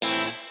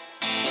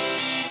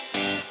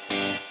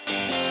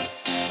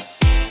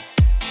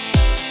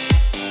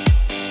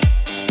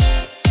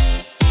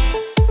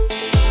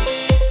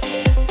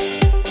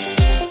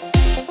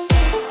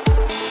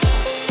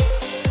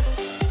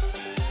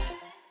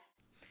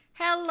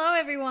Hello,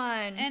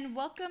 everyone. And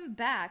welcome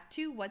back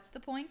to What's the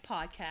Point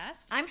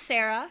podcast. I'm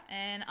Sarah.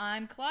 And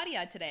I'm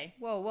Claudia today.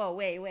 Whoa,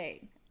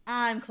 wait.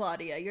 I'm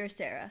Claudia. You're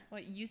Sarah.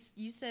 Well, you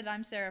said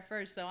I'm Sarah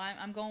first, so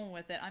I'm going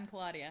with it. I'm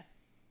Claudia.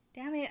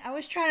 Damn it, I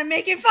was trying to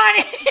make it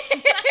funny.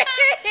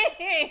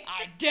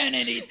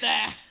 Identity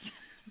theft.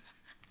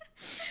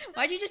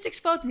 Why'd you just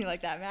expose me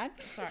like that, man?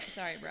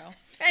 Sorry, bro.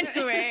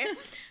 Anyway,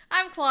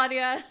 I'm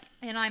Claudia.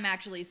 And I'm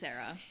actually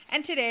Sarah.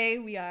 And today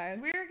we're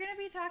going to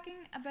be talking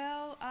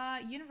about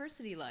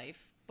university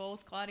life.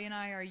 Both Claudia and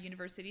I are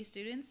university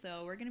students,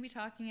 so we're going to be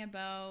talking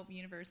about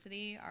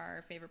university,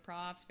 our favorite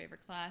profs,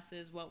 favorite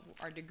classes, what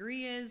our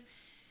degree is,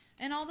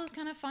 and all those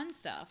kind of fun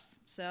stuff.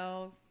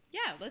 So,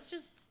 yeah, let's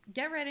just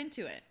get right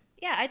into it.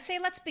 Yeah, I'd say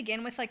let's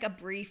begin with like a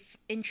brief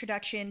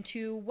introduction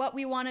to what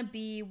we want to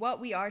be, what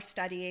we are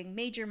studying,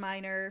 major,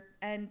 minor,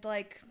 and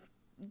like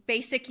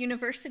basic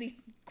university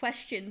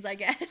questions, I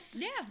guess.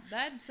 Yeah,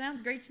 that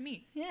sounds great to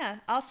me. Yeah,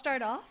 I'll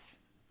start off.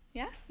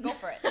 Yeah? Go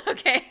for it.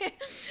 Okay.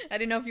 I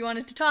didn't know if you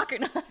wanted to talk or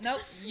not.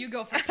 Nope, you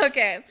go first.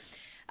 Okay.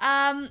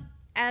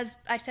 As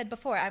I said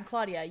before, I'm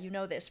Claudia. You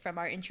know this from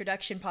our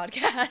introduction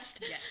podcast.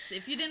 Yes,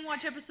 if you didn't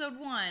watch episode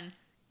 1,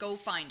 go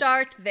find it.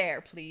 Start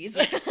there, please.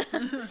 Yes.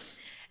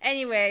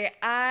 Anyway,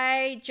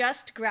 I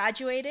just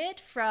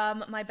graduated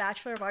from my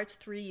Bachelor of Arts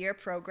 3-year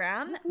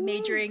program,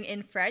 majoring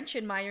in French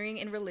and minoring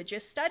in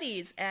religious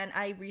studies. And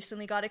I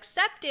recently got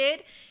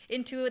accepted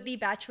into the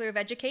Bachelor of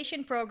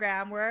Education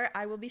program where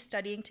I will be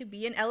studying to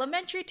be an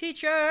elementary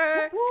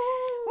teacher. Woo!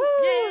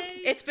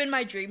 Yay! It's been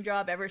my dream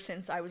job ever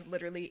since I was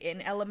literally in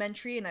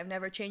elementary, and I've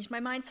never changed my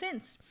mind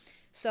since.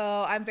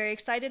 So I'm very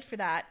excited for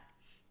that.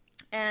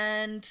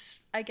 And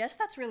I guess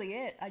that's really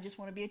it. I just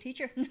want to be a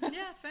teacher.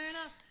 Yeah, fair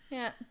enough.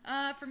 Yeah.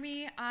 For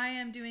me, I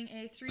am doing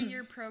a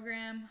 3-year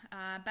program,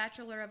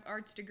 Bachelor of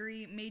Arts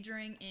degree,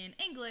 majoring in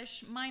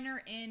English,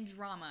 minor in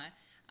drama.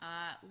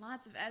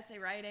 Lots of essay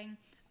writing.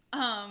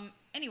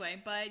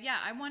 Anyway, but yeah,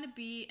 I want to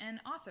be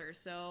an author,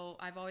 so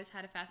I've always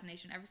had a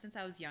fascination ever since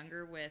I was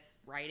younger with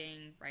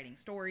writing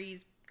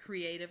stories,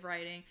 creative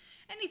writing,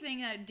 anything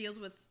that deals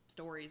with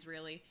stories,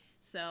 really.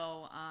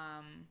 So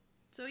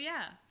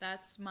yeah,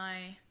 that's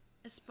my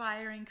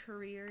aspiring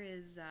career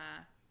is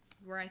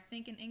where I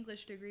think an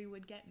English degree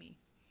would get me.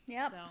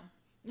 Yep.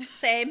 So.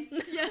 Same.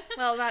 Yeah.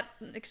 Well, not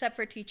except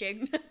for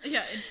teaching.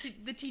 Yeah, it's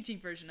the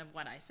teaching version of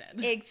what I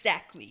said.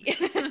 Exactly.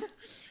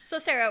 So,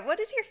 Sarah, what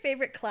is your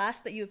favorite class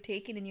that you have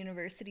taken in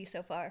university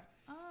so far?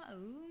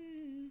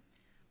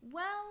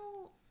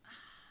 Well,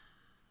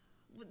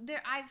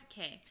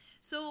 okay.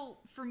 So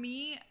for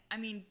me, I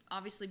mean,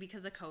 obviously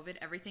because of COVID,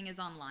 everything is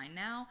online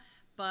now,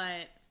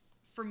 but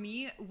for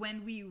me,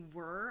 when we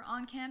were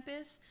on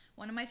campus,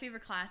 one of my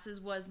favorite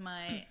classes was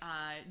my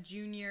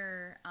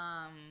junior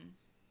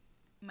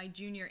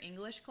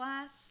English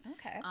class.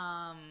 Okay.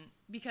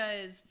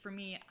 Because for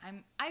me,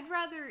 I'd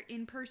rather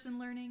in-person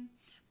learning,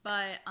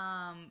 but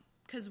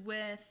because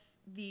with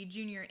the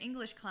junior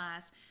English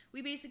class,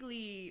 we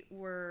basically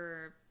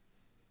were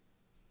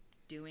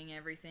doing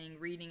everything,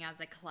 reading as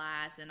a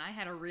class, and I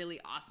had a really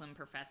awesome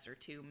professor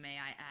too, may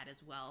I add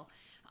as well.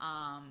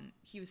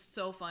 He was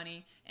so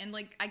funny, and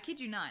like, I kid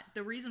you not,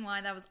 the reason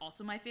why that was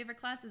also my favorite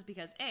class is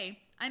because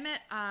I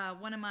met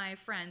one of my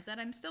friends that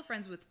I'm still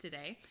friends with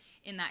today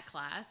in that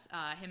class.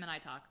 Him and I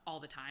talk all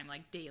the time,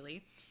 like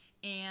daily.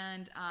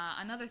 And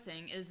another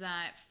thing is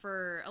that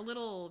for a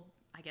little,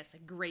 I guess, a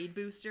grade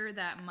booster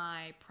that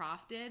my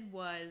prof did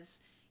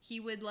was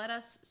he would let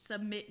us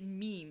submit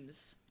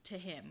memes to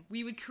him.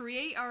 We would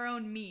create our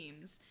own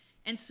memes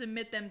and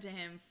submit them to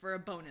him for a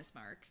bonus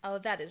mark. Oh,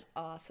 that is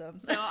awesome.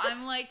 So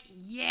I'm like,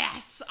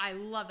 yes, I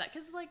love that.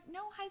 Because, like, no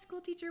high school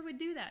teacher would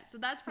do that. So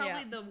that's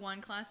probably the one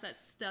class that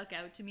stuck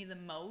out to me the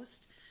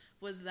most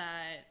was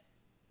that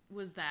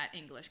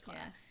English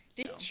class.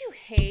 Yeah. So.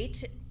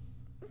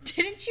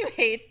 Didn't you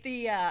hate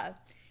the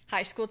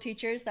high school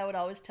teachers that would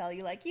always tell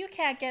you, like, you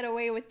can't get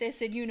away with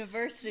this in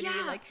university.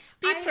 Yeah, like,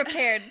 be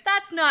prepared.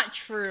 That's not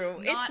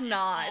true. Not it's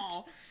not. At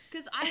all.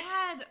 Because I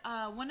had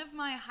one of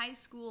my high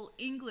school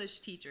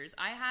English teachers.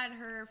 I had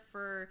her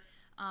for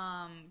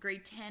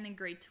grade 10 and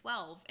grade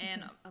 12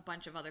 and a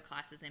bunch of other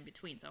classes in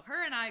between. So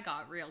her and I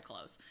got real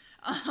close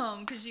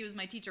because she was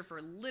my teacher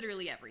for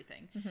literally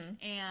everything.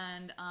 Mm-hmm.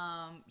 And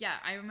yeah,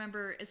 I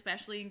remember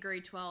especially in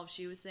grade 12,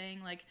 she was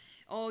saying like,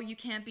 oh, you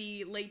can't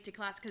be late to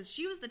class. Because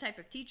she was the type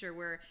of teacher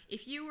where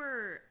if you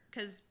were,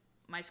 because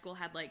my school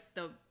had like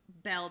the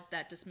bell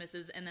that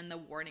dismisses and then the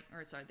warning,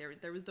 or sorry,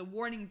 there was the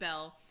warning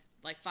bell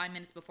like 5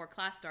 minutes before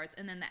class starts,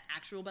 and then the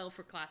actual bell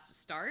for class to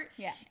start.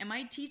 Yeah. And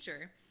my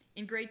teacher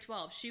in grade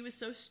 12, she was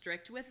so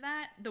strict with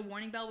that. The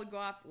warning bell would go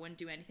off, wouldn't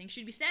do anything.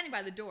 She'd be standing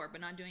by the door,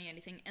 but not doing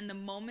anything. And the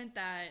moment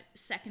that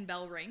second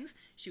bell rings,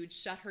 she would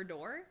shut her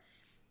door.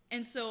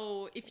 And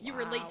so if you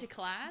were late to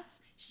class,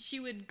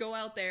 she would go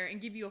out there and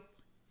give you a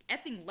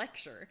effing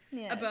lecture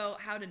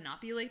about how to not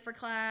be late for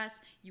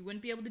class. You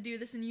wouldn't be able to do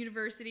this in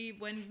university,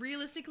 when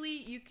realistically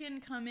you can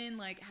come in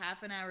like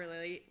half an hour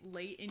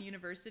late in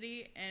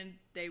university and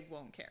they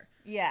won't care.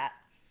 Yeah.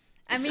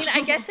 I mean,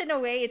 I guess in a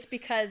way it's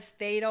because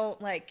they don't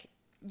like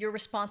you're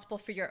responsible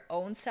for your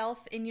own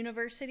self in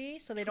university,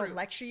 so they True. don't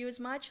lecture you as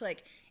much.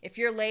 Like, if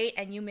you're late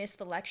and you miss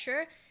the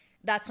lecture,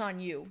 that's on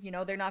you. You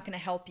know, they're not going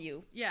to help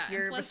you. Yeah, and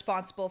You're plus-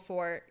 responsible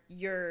for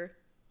your,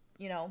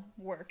 you know,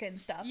 work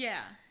and stuff.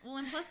 Yeah. Well,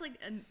 and plus, like,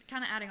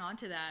 kind of adding on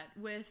to that,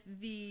 with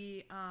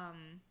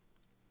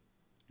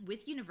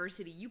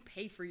university, you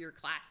pay for your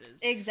classes.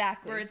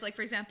 Exactly. Where it's like,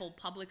 for example,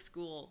 public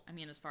school, I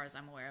mean, as far as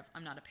I'm aware of,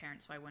 I'm not a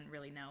parent, so I wouldn't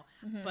really know,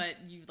 but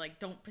you, like,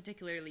 don't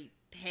particularly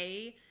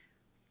pay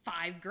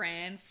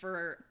 $5,000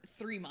 for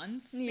 3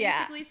 months, Yeah.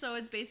 basically. So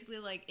it's basically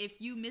like,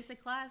 if you miss a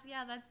class,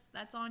 yeah,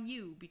 that's on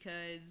you,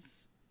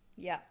 because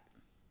Yeah.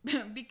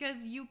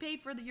 because you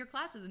paid for your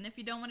classes, and if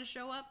you don't want to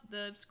show up,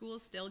 the school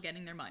is still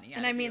getting their money.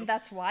 And out I of mean, you.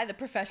 that's why the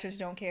professors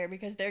don't care,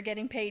 because they're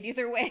getting paid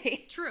either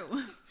way.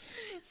 True.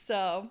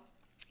 So,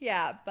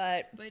 yeah,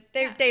 but But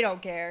they yeah. they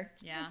don't care.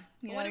 Yeah.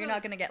 You But know, what you're about-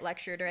 not going to get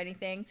lectured or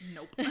anything.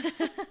 Nope.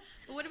 But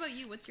what about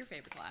you? What's your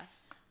favorite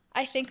class?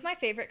 I think my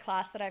favorite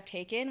class that I've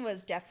taken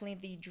was definitely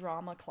the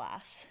drama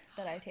class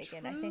that I've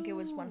taken. I think it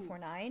was True.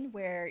 149,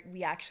 where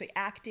we actually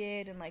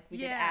acted, and like we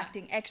did Yeah.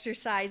 acting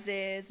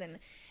exercises, and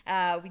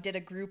we did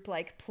a group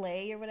like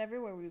play or whatever,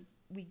 where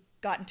we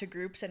got into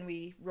groups and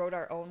we wrote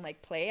our own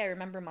like play. I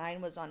remember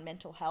mine was on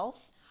mental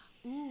health.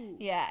 Ooh.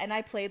 Yeah, and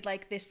I played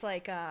like this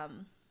like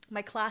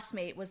my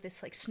classmate was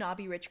this like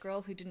snobby rich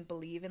girl who didn't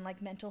believe in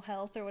like mental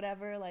health or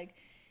whatever. Like,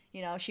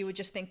 you know, she would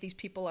just think these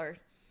people are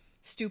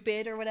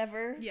stupid or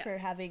whatever Yeah. for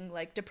having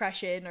like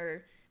depression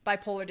or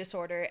bipolar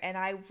disorder, and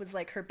I was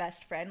like her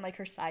best friend, like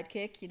her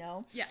sidekick, you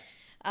know. Yeah.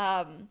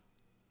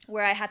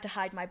 Where I had to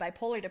hide my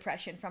bipolar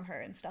depression from her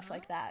and stuff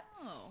like that.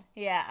 Oh,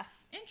 Yeah.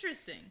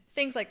 interesting.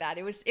 Things like that.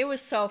 It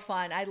was so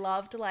fun. I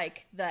loved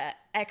like the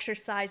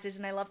exercises,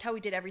 and I loved how we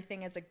did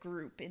everything as a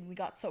group, and we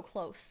got so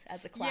close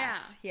as a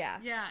class. Yeah.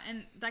 Yeah,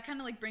 and that kind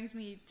of like brings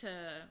me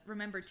to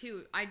remember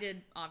too. I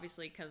did,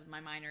 obviously, because my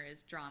minor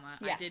is drama.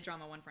 Yeah. I did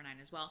drama 149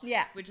 as well.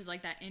 Yeah. Which is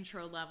like that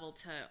intro level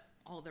to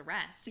all the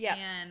rest. Yeah.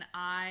 And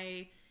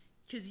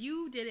because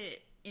you did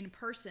it in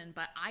person,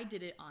 but I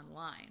did it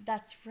online.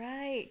 That's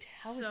right.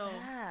 How was So-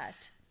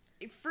 that?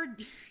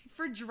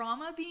 For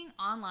drama being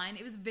online,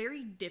 it was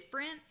very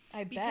different.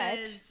 I bet.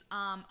 Because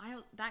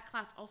that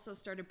class also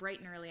started bright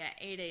and early at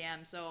 8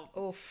 a.m. So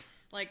Oof.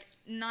 like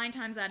 9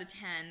 times out of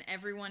 10,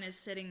 everyone is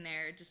sitting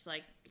there just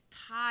like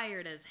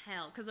tired as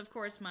hell. Because of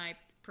course my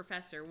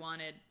professor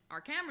wanted our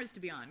cameras to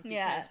be on.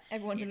 Yeah. because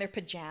Everyone's in their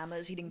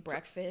pajamas eating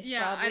breakfast.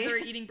 yeah, probably. either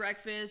eating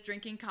breakfast,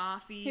 drinking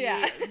coffee,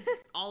 Yeah.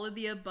 all of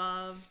the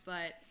above.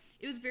 But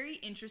it was very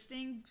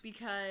interesting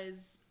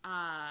because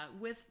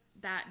with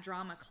that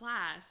drama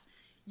class,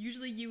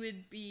 usually you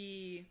would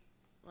be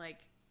like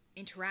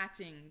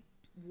interacting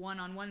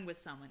one-on-one with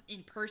someone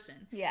in person.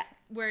 Yeah.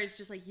 Whereas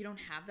just like you don't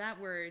have that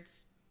where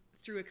it's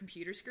through a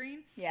computer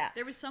screen. Yeah.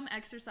 There was some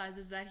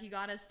exercises that he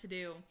got us to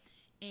do,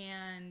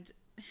 and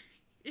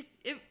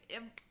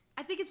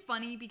I think it's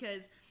funny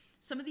because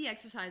some of the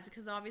exercises,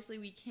 because obviously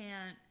we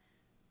can't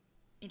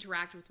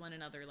interact with one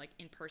another like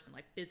in person,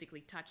 like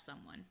physically touch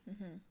someone.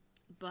 Mm-hmm.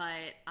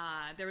 But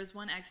there was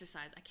one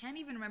exercise, I can't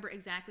even remember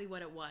exactly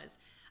what it was.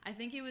 I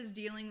think it was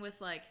dealing with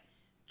like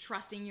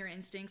trusting your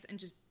instincts and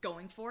just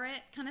going for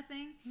it kind of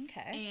thing.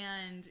 Okay.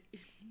 And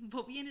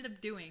what we ended up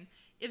doing,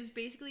 it was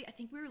basically, I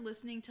think we were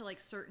listening to like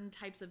certain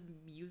types of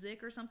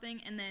music or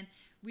something, and then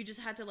we just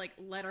had to like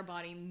let our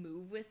body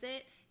move with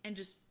it and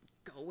just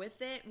go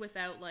with it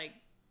without like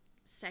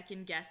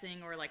second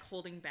guessing or like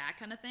holding back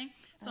kind of thing.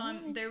 So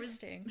there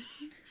was Interesting.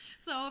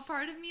 so a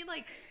part of me,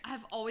 like,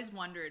 I've always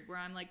wondered where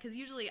I'm like, because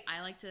usually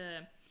I like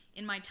to,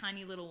 in my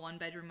tiny little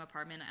 1-bedroom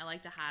apartment, I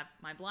like to have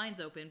my blinds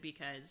open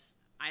because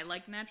I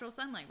like natural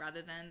sunlight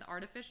rather than the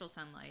artificial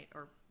sunlight,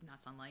 or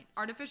not sunlight,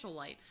 artificial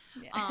light.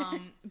 Yeah.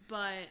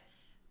 But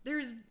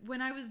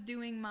when I was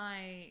doing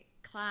my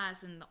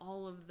class and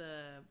all of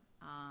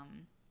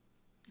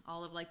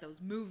like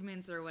those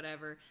movements or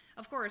whatever,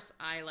 of course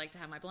I like to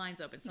have my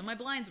blinds open, so my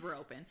blinds were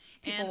open.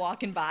 People and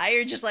walking by,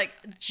 you're just like,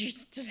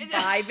 just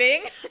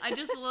vibing. I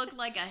just look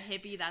like a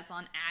hippie that's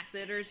on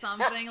acid or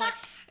something. Like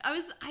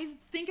I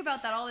think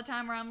about that all the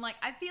time where I'm like,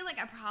 I feel like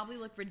I probably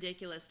look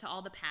ridiculous to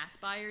all the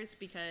pass-byers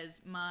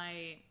because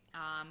my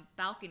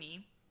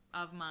balcony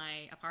of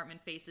my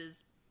apartment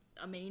faces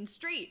a main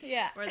street.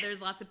 Yeah. Where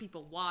there's lots of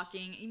people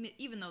walking,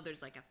 even though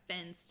there's like a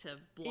fence to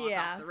block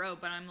Yeah. off the road.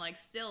 But I'm like,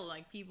 still,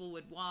 like, people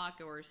would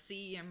walk or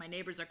see, and my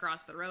neighbors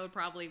across the road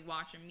probably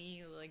watching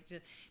me, like,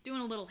 just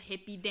doing a little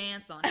hippie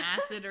dance on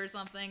acid or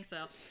something.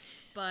 So,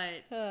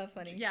 but Oh,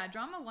 funny. yeah,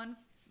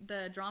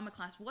 the drama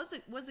class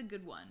was a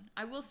good one.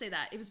 I will say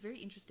that. It was very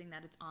interesting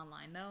that it's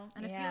online, though.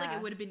 And I feel like Yeah.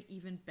 it would have been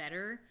even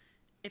better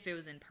if it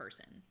was in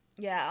person.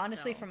 Yeah,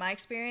 honestly, So- from my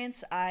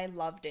experience, I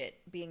loved it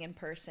being in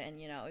person.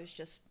 You know, it was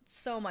just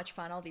so much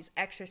fun. All these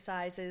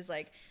exercises.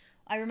 Like,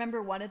 I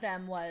remember one of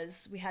them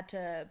was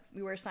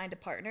we were assigned a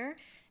partner,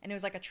 and it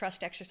was like a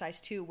trust exercise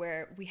too,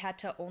 where we had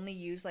to only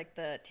use like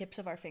the tips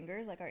of our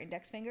fingers, like our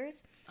index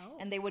fingers. Oh.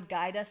 And they would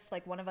guide us,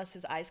 like one of us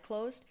is eyes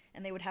closed,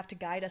 and they would have to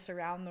guide us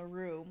around the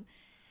room.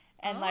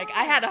 And like,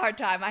 I had a hard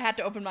time. I had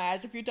to open my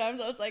eyes a few times.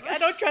 I was like, I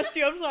don't trust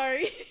you. I'm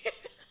sorry.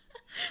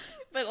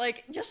 But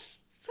like just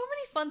so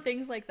many fun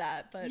things like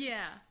that. But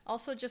Yeah.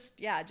 also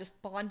just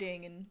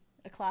bonding in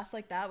a class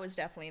like that was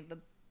definitely the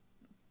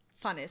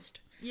funnest.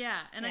 Yeah,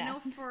 and I Yeah. know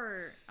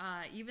for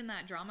even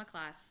that drama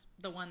class,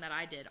 the one that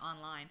I did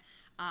online,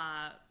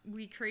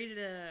 we created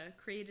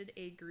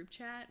a group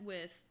chat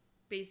with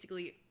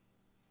basically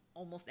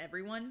almost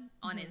everyone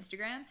on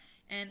Instagram,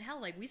 and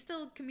hell, like we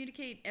still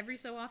communicate every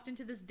so often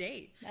to this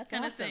day. That's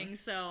kind awesome. of thing.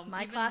 So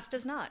My class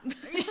does not.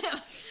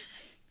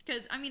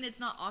 because I mean it's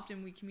not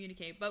often we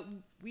communicate, but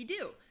we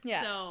do.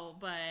 Yeah. So,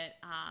 but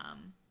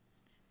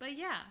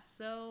yeah,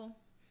 so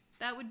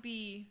that would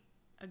be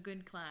a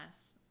good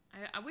class.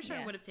 I wish I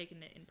Yeah. would have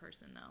taken it in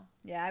person though.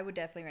 Yeah, I would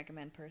definitely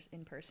recommend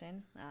in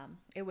person.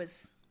 It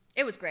was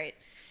great.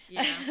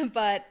 Yeah.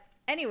 But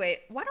anyway,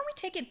 why don't we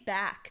take it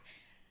back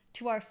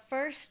to our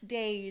first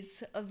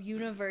days of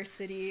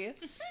university?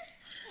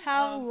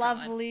 How Oh, God.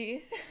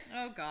 lovely.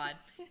 Oh God.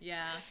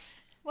 Yeah.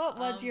 What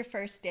was your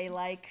first day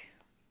like?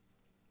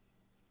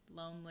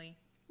 Lonely.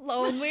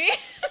 Lonely?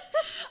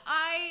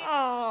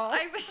 Oh.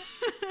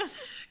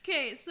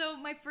 Okay, so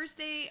my first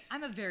day,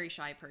 I'm a very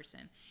shy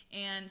person.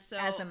 And so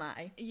As am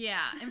I.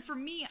 Yeah, and for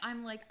me,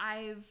 I'm like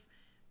I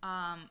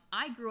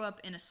grew up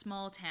in a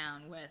small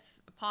town with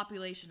a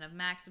population of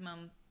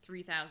maximum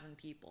 3,000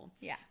 people.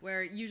 Yeah.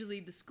 Where usually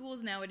the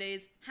schools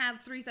nowadays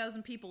have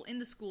 3,000 people in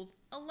the schools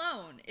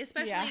alone,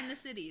 especially Yeah. in the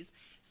cities.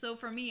 So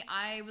for me,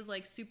 I was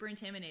like super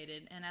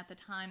intimidated, and at the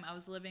time I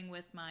was living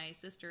with my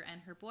sister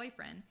and her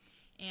boyfriend.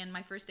 And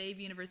my first day of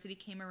university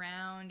came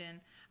around,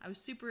 and I was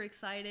super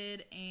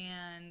excited,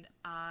 and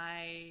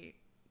I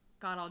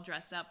got all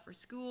dressed up for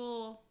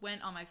school,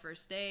 went on my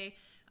first day.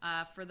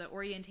 For the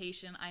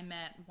orientation, I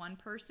met one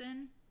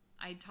person.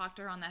 I talked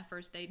to her on that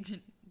first day,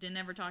 didn't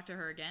ever talk to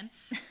her again.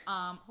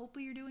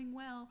 Hopefully you're doing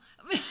well.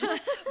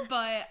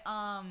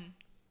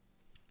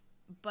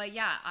 But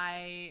yeah,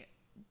 I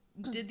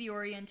did the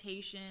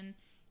orientation,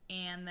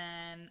 and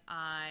then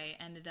I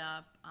ended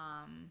up...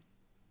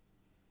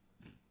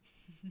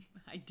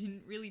 I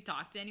didn't really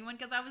talk to anyone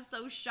because I was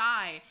so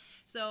shy.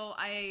 So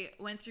I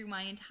went through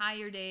my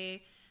entire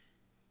day,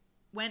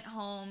 went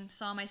home,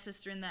 saw my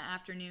sister in the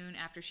afternoon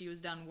after she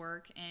was done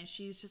work, and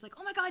she's just like,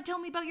 oh my God, tell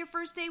me about your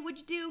first day. What'd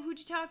you do? Who'd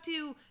you talk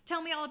to?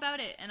 Tell me all about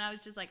it. And I was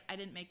just like, I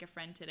didn't make a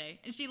friend today.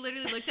 And she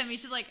literally looked at me.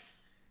 She's like,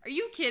 are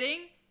you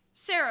kidding?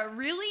 Sarah,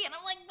 really? And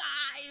I'm like,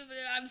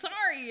 I'm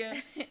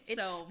sorry.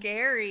 It's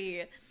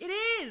scary. It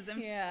is.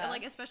 And Yeah.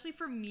 like, especially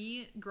for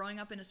me, growing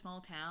up in a small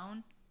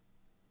town,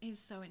 it was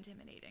so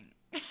intimidating.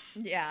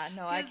 Yeah,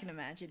 no, I can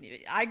imagine.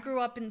 I grew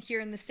up here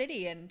in the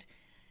city, and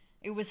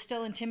it was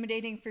still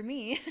intimidating for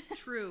me.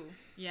 True.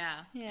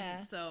 Yeah. Yeah.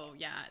 And so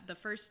yeah, the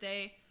first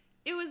day,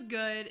 it was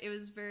good. It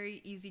was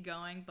very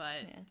easygoing,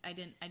 but I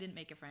didn't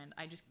make a friend.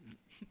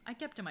 I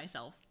kept to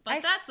myself.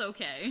 But that's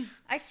okay.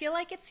 I feel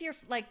like it's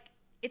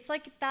it's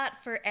like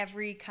that for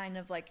every kind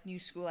of like new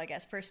school, I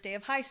guess. First day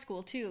of high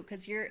school too,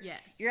 because you're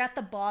at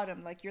the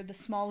bottom, like you're the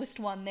smallest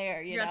one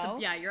there. You're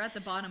at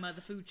the bottom of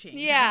the food chain.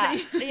 Yeah,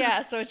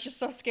 yeah. So it's just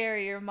so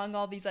scary. You're among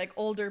all these like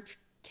older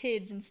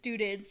kids and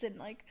students, and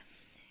like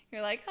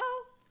you're like,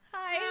 oh,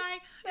 hi.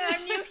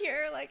 I'm new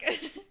here. Like,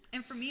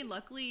 and for me,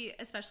 luckily,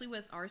 especially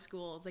with our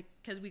school, like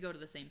because we go to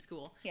the same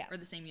school, or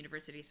the same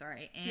university,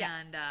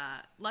 and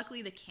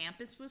luckily the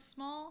campus was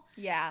small.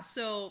 Yeah.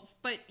 So,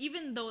 but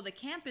even though the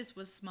campus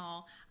was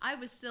small, I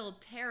was still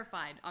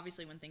terrified.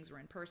 Obviously, when things were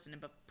in person,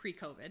 but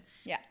pre-COVID,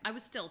 I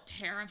was still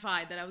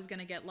terrified that I was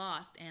gonna get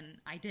lost, and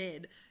I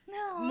did.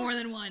 No. More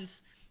than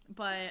once.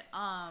 But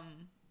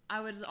I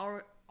was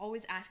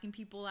always asking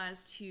people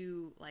as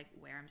to like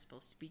where I'm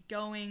supposed to be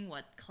going,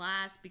 what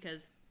class,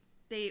 because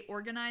they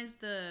organize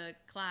the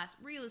class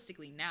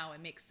realistically. Now it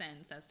makes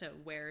sense as to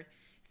where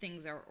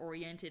things are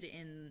oriented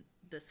in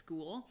the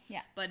school.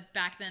 Yeah. But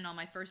back then on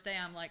my first day,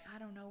 I'm like, I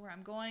don't know where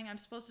I'm going. I'm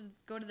supposed to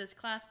go to this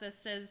class that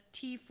says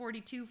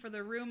T42 for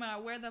the room.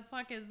 Where the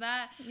fuck is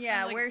that?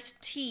 Yeah, like, where's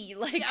T?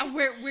 Like, yeah,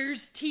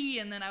 where's T?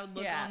 And then I would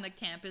look on the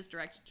campus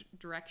directory.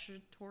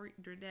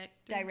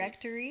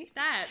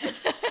 That.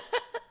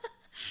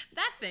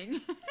 That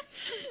thing.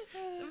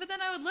 But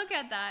then I would look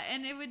at that,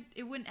 and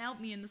it wouldn't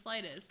help me in the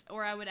slightest.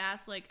 Or I would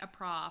ask like a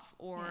prof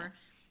or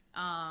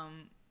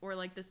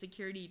like the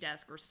security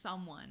desk or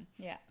someone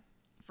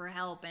for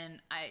help,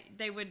 and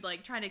they would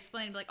like try to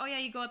explain, like, oh yeah,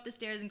 you go up the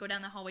stairs and go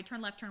down the hallway,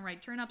 turn left, turn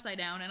right, turn upside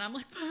down, and I'm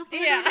like, where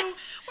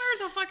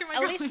the fuck am I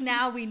going? At least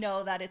now we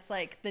know that it's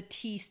like the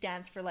T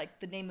stands for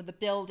like the name of the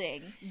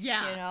building.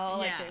 Yeah. You know,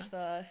 like there's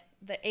the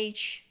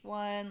H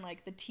one,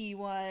 like the T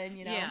one,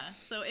 you know. Yeah,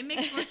 so it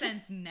makes more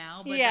sense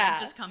now, but that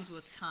just comes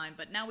with time.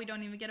 But now we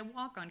don't even get to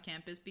walk on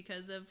campus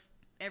because of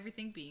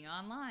everything being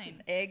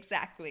online.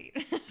 Exactly.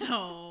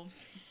 So,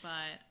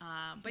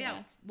 but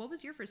yeah, what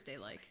was your first day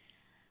like?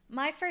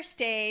 My first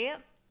day,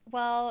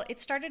 well, it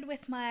started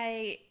with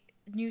my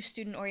new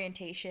student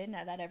orientation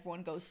that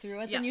everyone goes through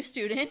as a new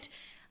student.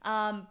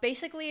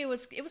 Basically, it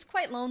was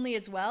quite lonely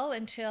as well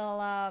until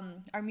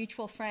our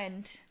mutual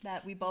friend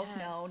that we both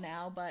know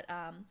now, but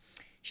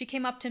she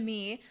came up to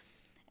me,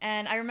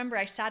 and I remember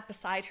I sat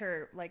beside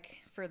her like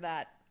for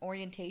that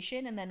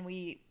orientation, and then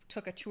we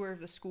took a tour of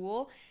the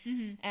school,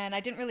 and I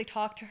didn't really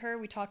talk to her.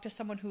 We talked to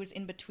someone who was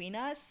in between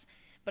us,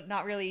 but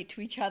not really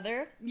to each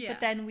other. Yeah.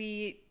 But then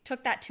we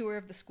took that tour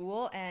of the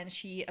school, and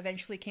she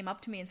eventually came up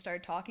to me and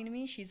started talking to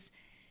me.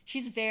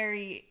 She's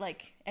very,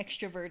 like,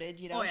 extroverted,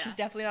 you know? Oh, yeah. She's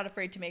definitely not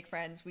afraid to make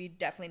friends. We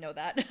definitely know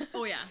that.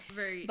 Oh, yeah.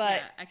 Very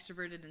But-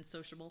 extroverted and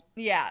sociable.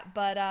 Yeah,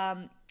 but,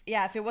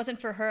 yeah, if it wasn't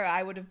for her,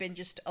 I would have been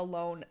just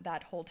alone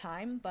that whole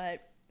time.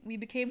 But we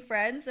became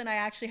friends, and I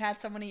actually had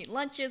someone to eat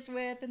lunches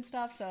with and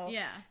stuff, so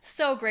Yeah.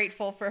 so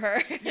grateful for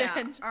her. Yeah.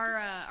 And-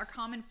 Our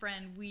common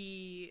friend,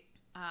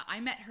 I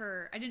met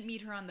her. I didn't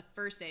meet her on the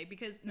first day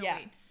because,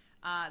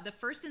 the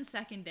first and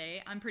second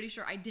day, I'm pretty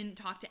sure I didn't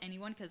talk to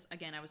anyone because,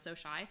 again, I was so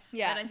shy.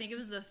 Yeah. But I think it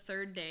was the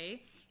third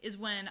day is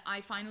when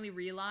I finally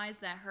realized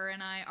that her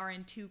and I are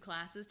in 2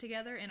 classes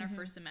together in our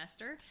first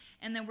semester.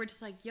 And then we're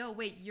just like, yo,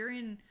 wait, you're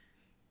in...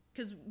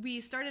 Because we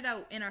started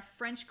out in our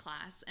French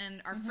class, and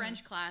our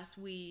French class,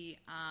 we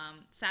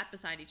sat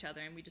beside each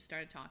other, and we just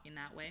started talking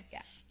that way.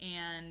 Yeah.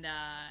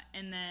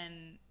 And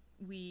then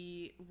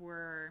we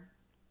were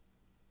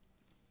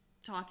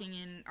talking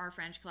in our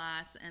French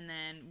class, and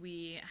then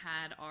we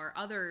had our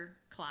other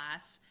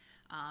class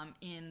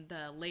in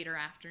the later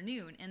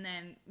afternoon. And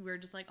then we were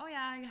just like, oh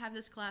yeah, I have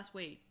this class.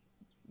 Wait,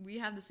 we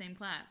have the same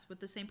class with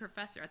the same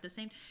professor at the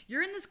same...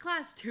 You're in this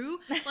class too?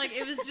 Like,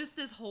 it was just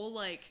this whole,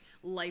 like,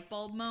 light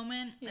bulb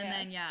moment.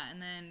 Yeah.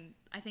 And then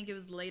I think it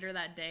was later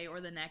that day or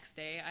the next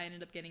day, I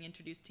ended up getting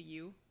introduced to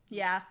you.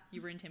 Yeah.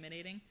 You were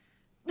intimidating.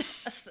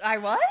 I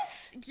was?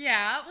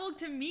 Yeah, well,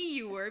 to me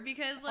you were,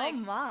 because, like... Oh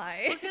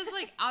my. Because,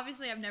 like,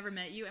 obviously I've never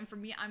met you, and for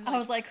me, I'm like... I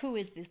was like, who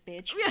is this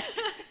bitch?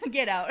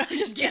 Get out. I'm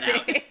just Get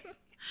kidding. out.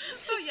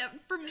 Oh, yeah,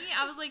 for me,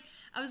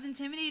 I was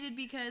intimidated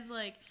because,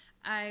 like,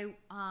 I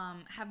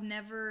have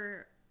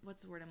never...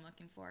 What's the word I'm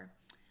looking for?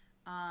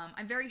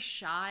 I'm very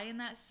shy in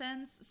that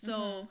sense,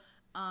 so...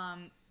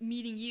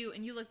 meeting you,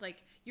 and you look like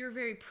you're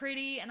very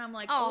pretty, and I'm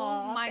like,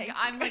 Aw, oh my god, thank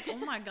I'm you. like,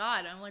 oh my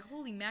god, I'm like,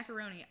 holy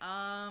macaroni.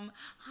 Hi,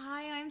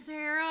 I'm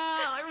Sarah.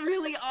 Like,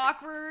 really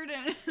awkward.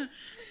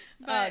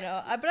 But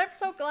I'm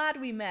so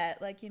glad we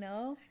met, like, you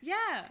know,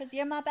 yeah, because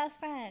you're my best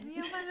friend.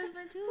 you're my best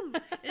friend too.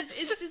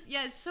 It's just,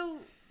 yeah, it's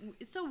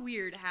so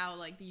weird how,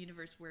 like, the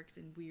universe works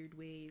in weird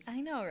ways.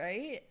 I know,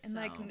 right? And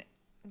like, So-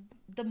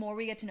 the more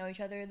we get to know each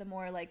other, the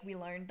more, like, we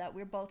learned that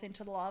we're both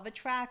into the law of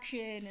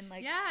attraction, and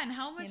like, Yeah, and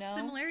how much know?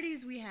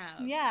 similarities we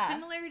have. Yeah.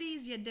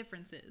 Similarities yet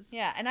differences.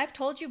 yeah. And I've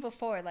told you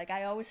before, like,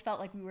 I always felt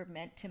like we were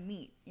meant to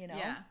meet. You know?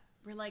 Yeah.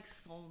 We're like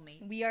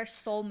soulmates. We are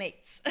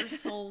soulmates. We're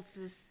souls.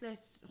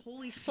 That's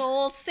holy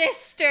Soul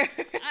sisters.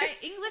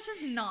 English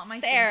is not my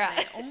Sarah.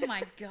 thing today. Oh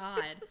my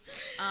god.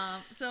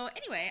 So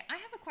anyway, I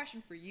have a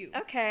question for you.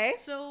 Okay.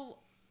 So,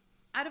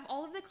 out of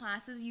all of the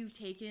classes you've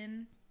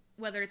taken,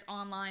 whether it's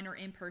online or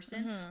in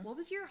person, what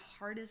was your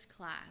hardest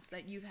class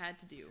that you've had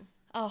to do?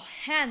 Oh,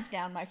 hands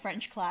down, my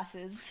French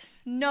classes.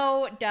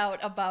 No doubt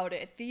about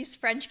it. These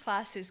French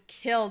classes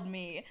killed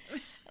me.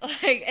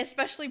 Like,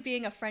 especially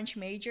being a French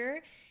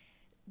major,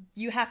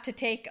 you have to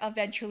take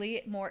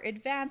eventually more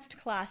advanced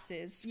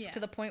classes Yeah. to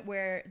the point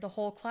where the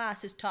whole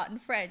class is taught in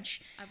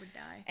French. I would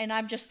die. And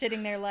I'm just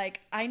sitting there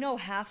like, I know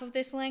half of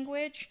this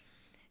language,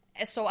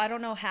 so I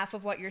don't know half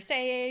of what you're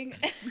saying.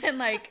 And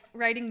like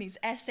writing these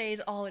essays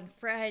all in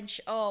French.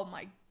 Oh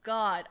my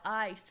God,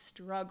 I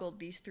struggled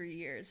these 3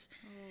 years.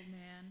 Oh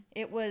man.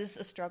 It was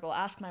a struggle.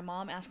 Ask my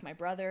mom, ask my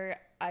brother.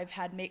 I've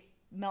had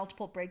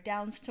multiple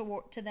breakdowns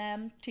to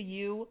them, to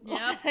you.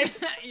 Yep.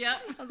 Yep.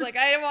 I was like,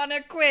 I don't want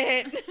to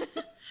quit.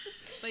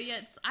 But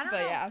yeah, I don't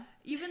But know. yeah.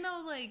 Even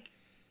though, like,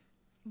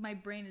 my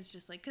brain is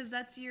just like, because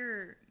that's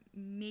your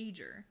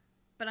major.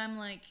 But I'm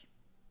like,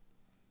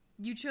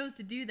 you chose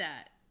to do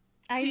that.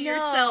 I To know.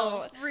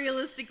 yourself,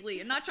 realistically.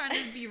 I'm not trying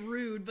to be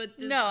rude, but...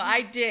 No,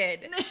 I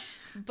did.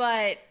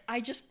 But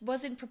I just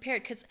wasn't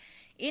prepared because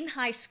in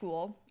high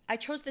school, I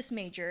chose this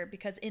major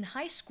because in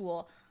high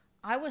school,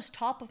 I was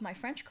top of my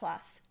French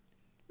class.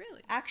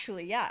 Really?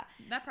 Actually, yeah.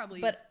 That probably...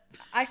 But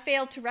I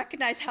failed to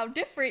recognize how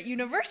different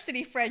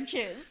university French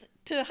is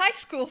to high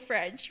school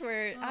French,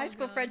 where Oh, high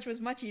school God. French was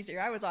much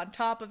easier. I was on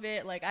top of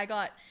it. Like, I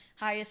got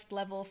highest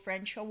level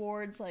French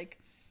awards. Like,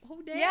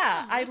 Oh, damn.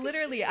 yeah, I look at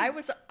literally, you. I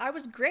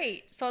was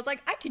great. So I was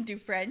like, I can do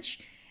French,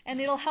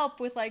 and it'll help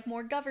with like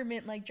more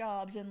government like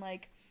jobs and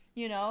like,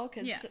 you know,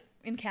 because Yeah.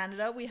 in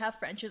Canada we have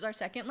French as our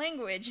second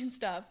language and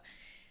stuff.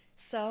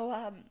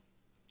 So,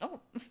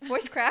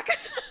 voice crack.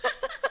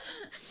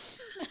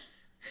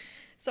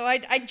 So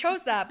I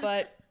chose that,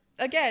 but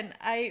again,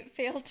 I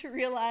failed to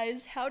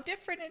realize how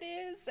different it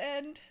is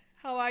and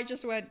how I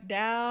just went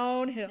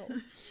downhill.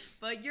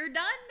 But you're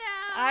done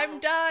now. I'm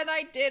done.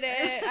 I did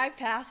it. I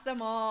passed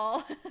them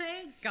all.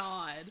 Thank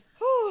God.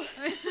 Whew.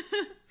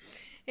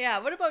 Yeah,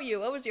 what about you?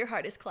 What was your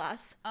hardest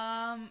class?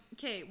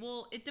 Okay,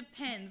 well, it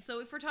depends.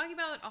 So if we're talking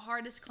about a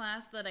hardest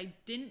class that I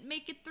didn't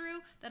make it through,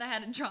 that I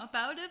had to drop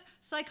out of,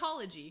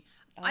 psychology.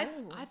 Oh.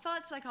 I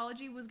thought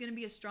psychology was going to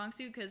be a strong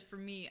suit because for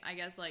me, I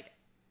guess, like,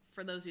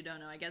 for those who don't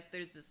know, I guess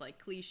there's this like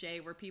cliche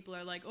where people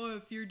are like, oh,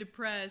 if you're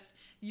depressed,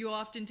 you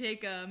often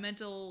take a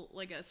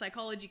a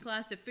psychology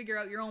class to figure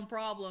out your own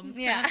problems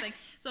kind of thing.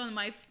 So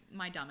my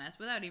dumbass,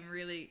 without even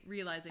really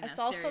realizing that's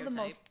that also stereotype. the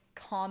most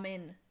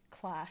common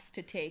class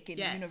to take in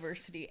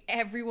university.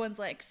 Everyone's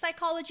like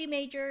psychology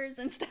majors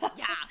and stuff.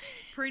 Yeah,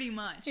 pretty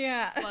much.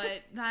 Yeah.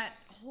 But that,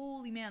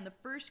 holy man, the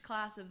first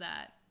class of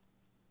that,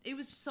 it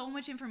was so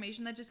much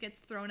information that just gets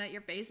thrown at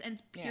your face, and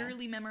it's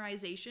purely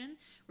memorization,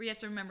 where you have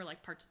to remember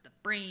like parts of the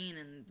brain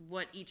and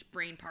what each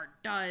brain part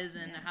does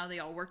and how they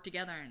all work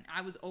together. And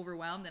I was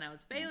overwhelmed and I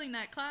was failing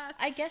that class.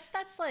 I guess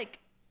that's like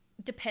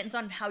depends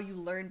on how you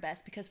learn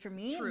best, because for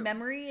me,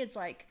 memory is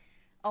like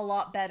a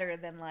lot better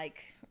than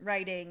like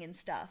writing and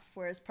stuff,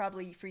 whereas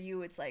probably for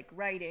you it's like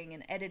writing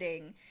and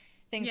editing,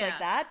 things like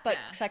that. But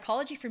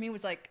psychology for me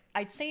was like,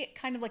 I'd say it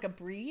kind of like a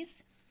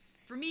breeze.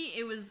 For me,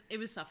 it was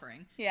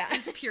suffering. Yeah.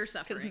 It was pure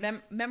suffering. Because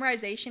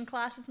memorization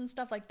classes and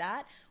stuff like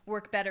that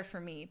work better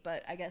for me,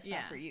 but I guess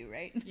not for you,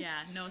 right? Yeah,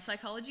 no,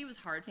 psychology was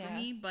hard for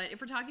me, but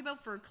if we're talking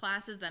about for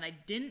classes that I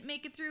didn't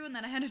make it through and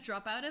that I had to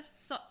drop out of,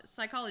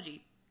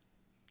 psychology,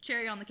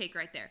 cherry on the cake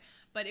right there.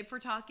 But if we're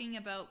talking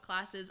about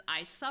classes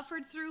I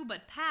suffered through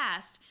but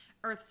passed,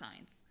 earth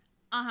science.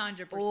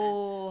 100%.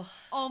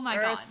 Oh my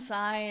God. Earth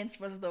science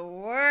was the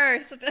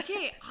worst.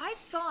 Okay, I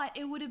thought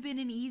it would have been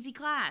an easy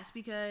class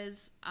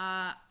because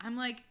I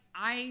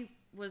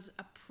was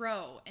a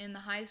pro in the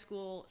high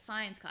school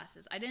science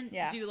classes. I didn't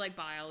do like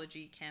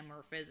biology, chem,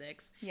 or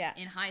physics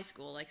in high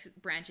school, like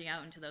branching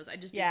out into those. I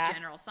just did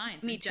general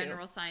science. Me too.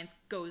 General science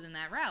goes in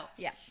that route.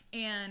 Yeah.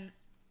 And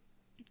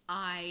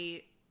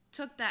I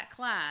took that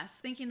class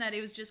thinking that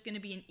it was just going to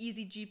be an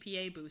easy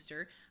GPA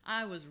booster.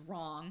 I was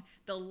wrong.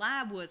 The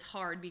lab was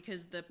hard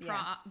because the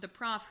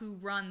prof who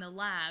run the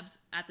labs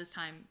at this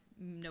time,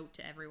 note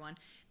to everyone,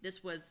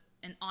 this was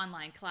an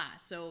online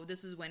class. So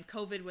this is when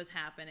COVID was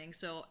happening.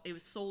 So it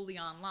was solely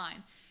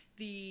online.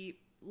 The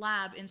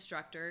lab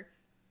instructor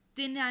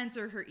didn't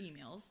answer her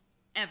emails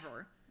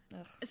ever.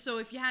 Ugh. So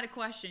if you had a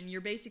question,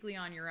 you're basically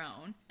on your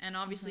own. And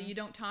obviously you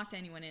don't talk to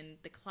anyone in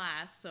the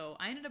class. So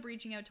I ended up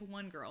reaching out to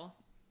one girl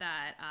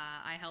that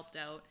I helped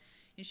out,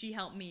 and she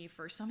helped me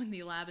for some of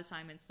the lab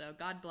assignments, so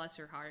God bless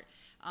her heart.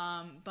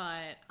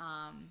 But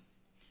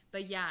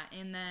yeah,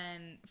 and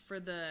then for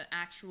the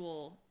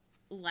actual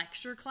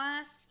lecture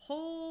class,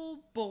 oh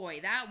boy,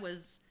 that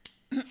was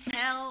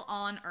hell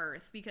on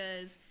earth,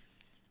 because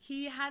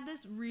he had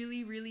this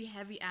really, really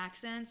heavy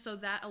accent, so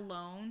that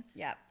alone...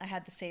 Yeah, I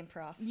had the same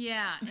prof.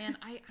 Yeah, and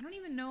I don't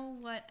even know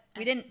what...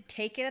 We didn't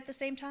take it at the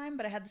same time,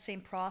 but I had the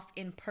same prof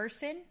in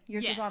person.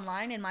 Yours was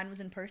online, and mine was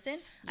in person.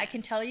 Yes. I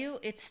can tell you,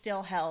 it's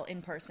still hell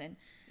in person.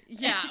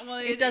 Yeah, well...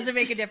 it doesn't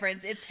make a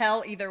difference. It's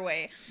hell either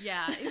way.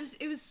 Yeah,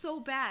 it was so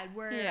bad,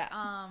 where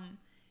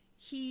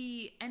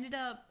he ended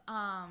up...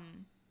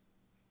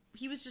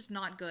 he was just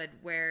not good,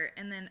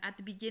 and then at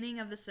the beginning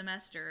of the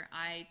semester,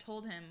 I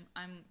told him,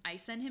 I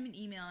sent him an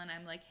email and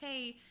I'm like,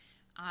 hey,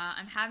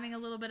 I'm having a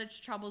little bit of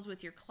troubles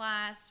with your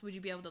class. Would you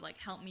be able to like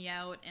help me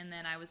out? And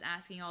then I was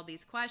asking all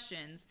these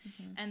questions,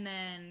 and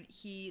then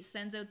he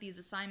sends out these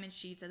assignment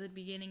sheets at the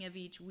beginning of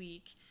each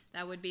week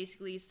that would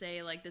basically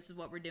say like, this is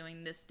what we're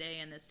doing this day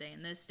and this day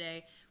and this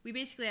day. We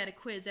basically had a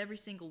quiz every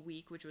single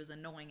week, which was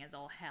annoying as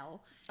all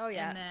hell. Oh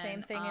yeah, then,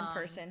 same thing in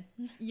person.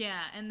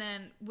 Yeah, and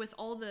then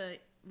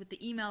with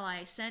the email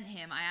I sent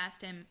him, I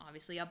asked him,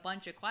 obviously, a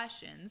bunch of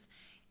questions,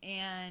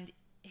 and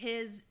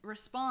his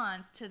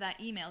response to that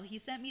email, he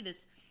sent me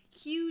this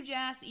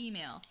huge-ass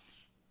email,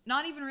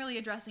 not even really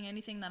addressing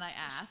anything that I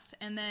asked,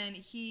 and then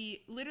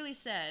he literally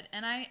said,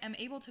 and I am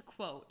able to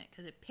quote,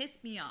 because it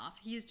pissed me off,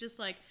 he's just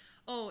like,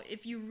 oh,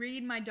 if you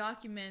read my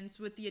documents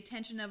with the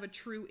attention of a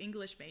true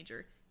English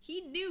major.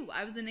 He knew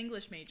I was an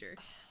English major,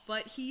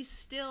 but he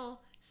still...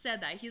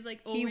 said that. He's like,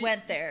 oh, he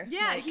went there.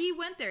 Yeah, he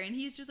went there, and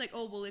he's just like,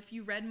 oh, well, if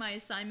you read my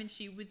assignment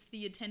sheet with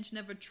the attention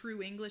of a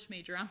true English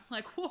major, I'm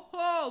like,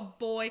 whoa,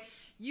 boy,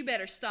 you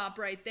better stop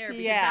right there,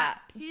 because that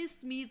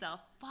pissed me the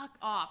fuck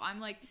off. I'm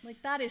like,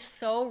 that is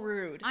so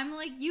rude. I'm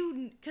like,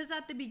 because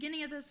at the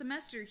beginning of the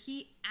semester,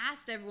 he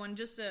asked everyone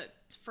just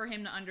for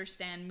him to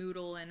understand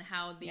Moodle and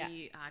how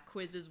the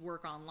quizzes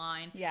work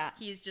online. Yeah.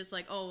 He's just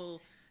like,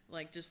 oh,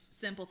 like just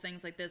simple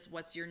things like this,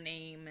 what's your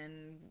name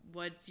and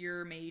what's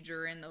your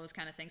major and those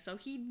kind of things. So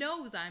he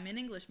knows I'm an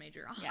English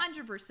major,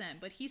 100%,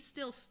 but he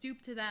still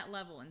stooped to that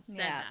level and said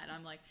that.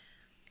 I'm like,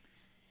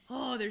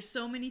 oh, there's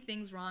so many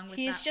things wrong with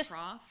that prof. He's just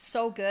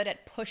so good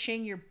at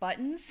pushing your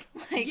buttons.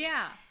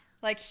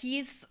 Like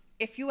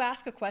if you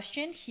ask a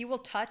question,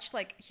 he'll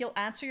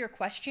answer your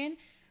question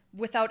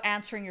without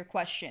answering your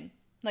question.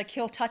 Like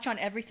he'll touch on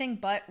everything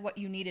but what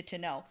you needed to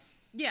know.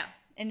 Yeah.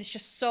 And it's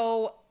just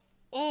so,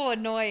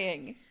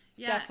 annoying.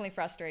 Yeah. Definitely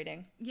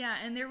frustrating. Yeah,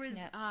 and there was,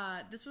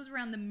 this was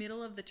around the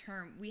middle of the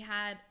term. We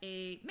had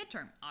a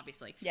midterm,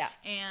 obviously. Yeah.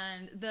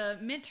 And the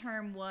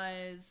midterm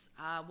was,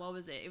 what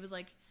was it? It was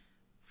like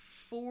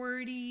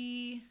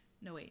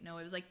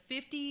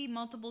 50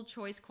 multiple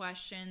choice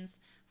questions,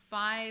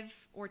 5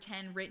 or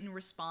 10 written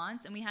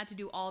response, and we had to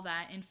do all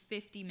that in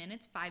 50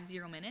 minutes, 50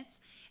 minutes.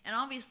 And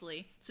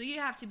obviously, so you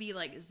have to be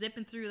like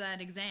zipping through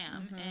that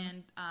exam.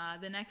 And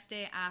the next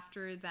day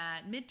after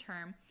that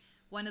midterm,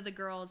 one of the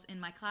girls in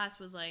my class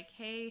was like,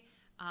 hey,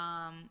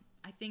 I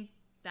think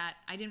that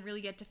I didn't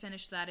really get to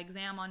finish that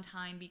exam on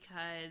time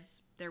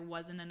because there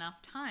wasn't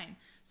enough time.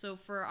 So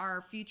for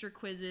our future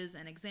quizzes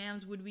and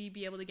exams, would we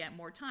be able to get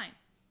more time?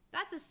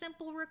 That's a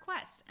simple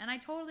request, and I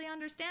totally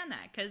understand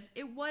that, because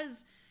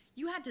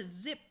you had to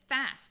zip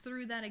fast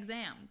through that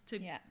exam to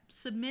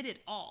submit it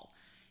all.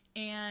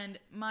 And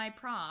my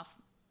prof,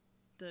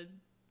 the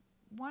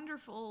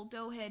wonderful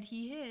doughhead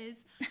he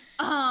is,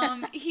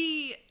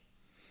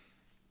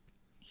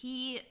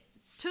 he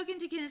took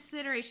into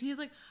consideration, he was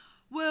like,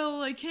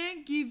 well, I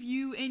can't give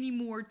you any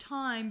more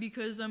time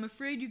because I'm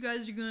afraid you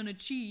guys are going to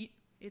cheat.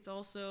 It's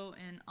also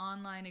an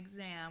online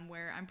exam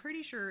where I'm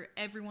pretty sure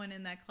everyone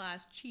in that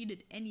class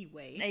cheated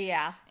anyway.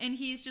 Yeah. And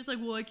he's just like,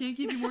 well, I can't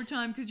give you more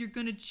time because you're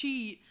going to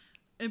cheat.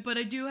 But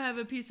I do have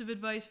a piece of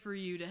advice for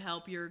you to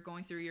help you're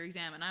going through your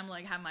exam. And I'm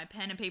like, have my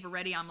pen and paper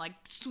ready. I'm like,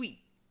 sweet,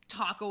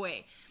 talk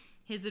away.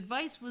 His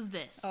advice was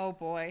this. Oh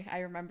boy, I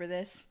remember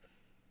this.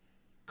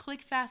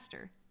 Click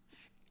faster.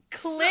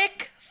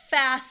 Click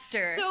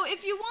faster. So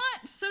if you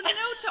want, to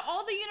note to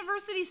all the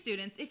university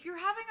students, if you're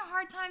having a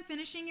hard time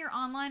finishing your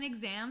online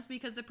exams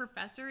because the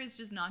professor is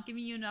just not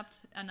giving you enough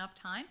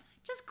time,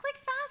 just click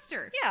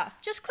faster. Yeah,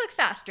 just click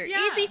faster.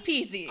 Yeah. Easy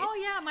peasy.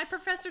 Oh yeah, my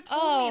professor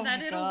told me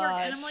that it'll work.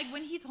 And I'm gosh. like,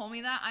 when he told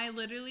me that, I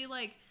literally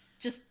like,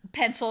 Just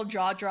pencil,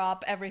 jaw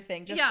drop,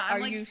 everything. Just, yeah,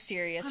 are like, you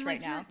serious I'm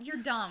right like, now? You're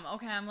dumb.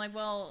 Okay, I'm like,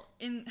 well,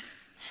 it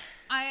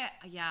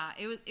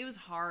was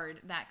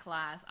hard, that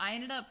class. I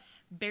ended up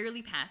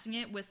barely passing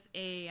it with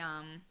a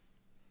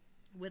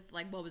with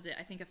like, what was it?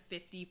 I think a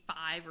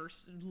 55 or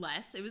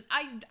less. It was,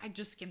 I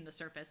just skimmed the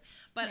surface.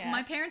 But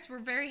my parents were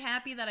very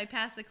happy that I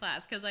passed the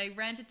class because I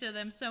ranted to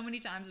them so many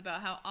times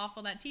about how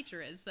awful that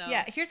teacher is. So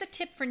Yeah, here's a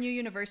tip for new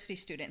university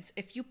students.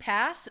 If you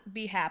pass,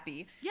 be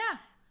happy. yeah,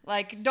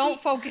 Like, don't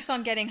focus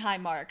on getting high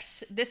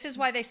marks. This is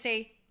why they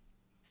say,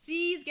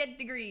 C's get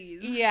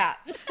degrees. yeah.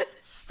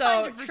 So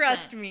 100%.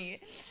 trust me.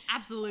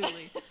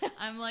 Absolutely.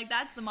 I'm like,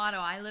 that's the motto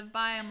I live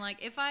by. I'm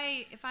like, if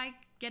I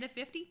get a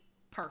 50,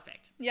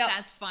 perfect. Yep.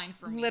 That's fine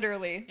for me.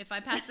 Literally. If I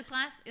pass the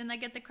class and I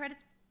get the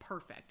credits,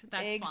 perfect.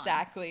 That's fine.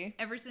 Exactly.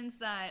 Ever since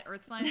that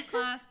earth science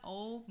class,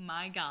 oh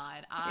my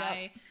god.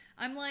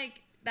 I'm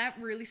like, that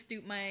really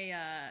stooped my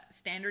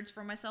standards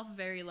for myself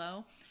very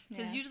low.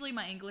 Because usually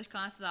my English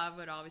classes, I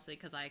would obviously,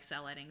 because I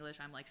excel at English,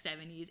 I'm like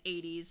 70s,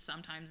 80s,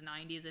 sometimes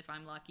 90s if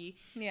I'm lucky.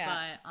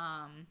 Yeah.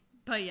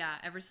 But yeah,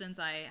 ever since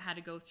I had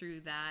to go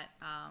through that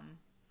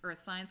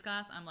earth science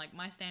class, I'm like,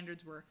 my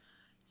standards were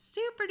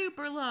super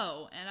duper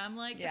low. And I'm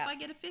like, if I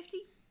get a 50,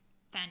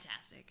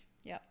 fantastic.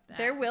 Yep.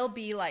 There will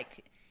be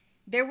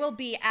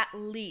at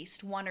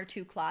least 1 or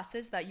 2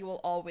 classes that you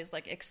will always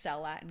like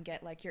excel at and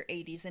get like your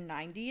 80s and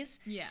 90s.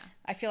 Yeah.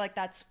 I feel like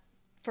that's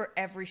for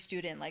every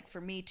student, like for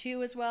me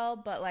too as well.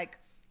 But like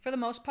for the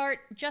most part,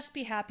 just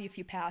be happy if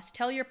you pass.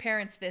 Tell your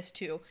parents this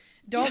too.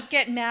 Don't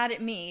get mad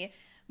at me,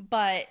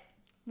 but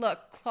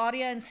look,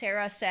 Claudia and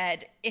Sarah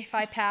said, if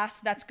I pass,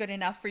 that's good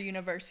enough for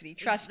university.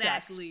 Trust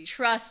us.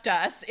 Trust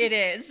us. It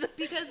is.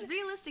 Because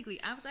realistically,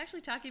 I was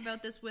actually talking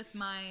about this with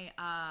my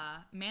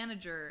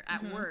manager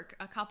at work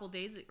a couple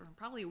days, or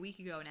probably a week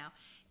ago now.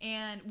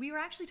 And we were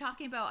actually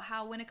talking about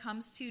how when it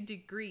comes to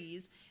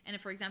degrees, and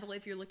if, for example,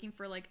 if you're looking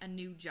for like a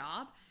new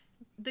job,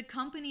 the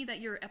company that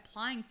you're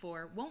applying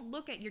for won't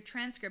look at your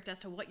transcript as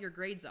to what your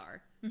grades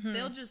are.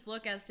 They'll just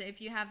look as to if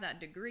you have that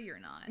degree or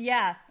not.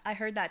 Yeah, I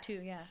heard that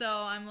too, yeah. So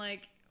I'm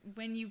like,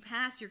 when you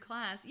pass your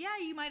class, yeah,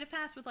 you might have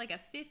passed with like a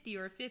 50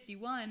 or a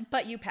 51.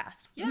 But you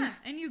passed. Yeah,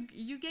 and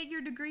you get your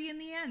degree in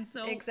the end.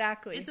 So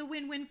exactly. It's a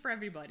win-win for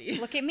everybody.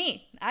 Look at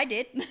me. I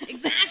did.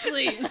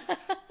 Exactly.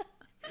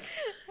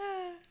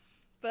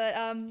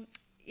 But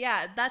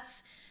yeah,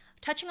 that's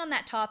touching on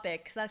that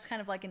topic, because that's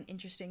kind of like an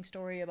interesting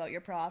story about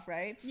your prof,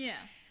 right? Yeah.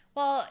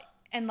 Well,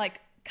 and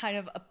like kind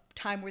of a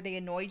time where they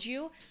annoyed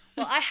you.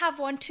 Well, I have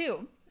one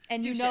too.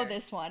 And you know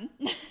this one.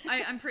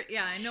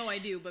 I know I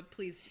do, but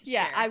please share.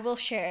 Yeah, I will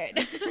share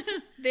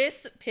it.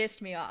 This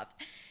pissed me off.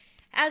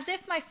 As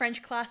if my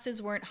French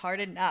classes weren't hard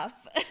enough.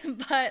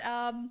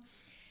 But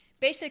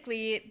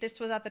basically, this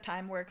was at the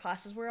time where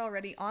classes were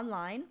already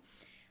online.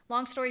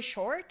 Long story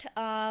short,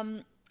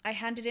 I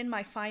handed in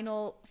my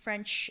final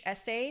French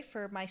essay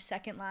for my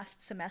second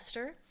last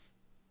semester.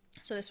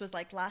 So this was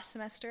like last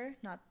semester,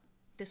 not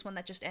this one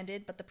that just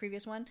ended, but the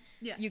previous one.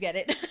 Yeah. You get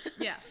it.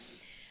 Yeah.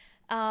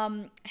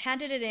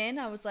 Handed it in.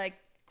 I was like,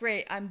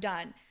 great, I'm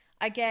done.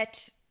 I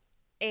get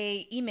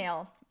an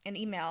email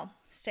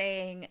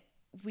saying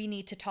we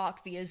need to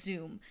talk via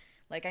Zoom.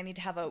 Like, I need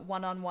to have a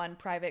one-on-one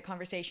private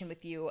conversation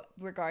with you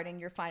regarding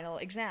your final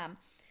exam,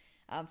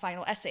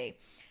 final essay.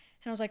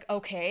 And I was like,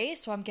 okay,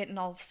 so I'm getting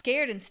all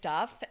scared and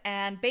stuff.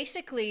 And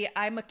basically,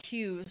 I'm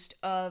accused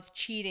of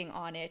cheating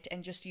on it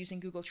and just using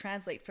Google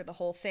Translate for the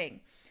whole thing.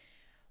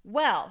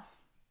 Well,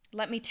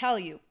 let me tell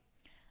you,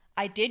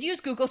 I did use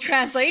Google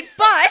Translate,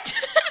 but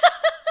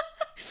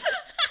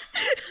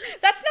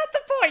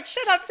right,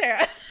 shut up,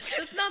 Sarah.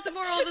 That's not the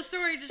moral of the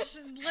story. Just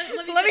let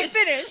me Let me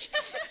finish. finish.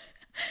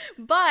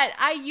 But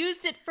I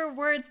used it for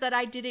words that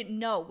I didn't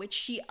know, which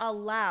she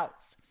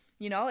allows.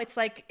 You know, it's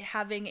like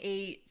having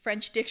a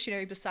French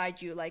dictionary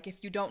beside you. Like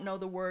if you don't know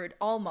the word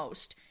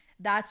almost,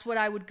 that's what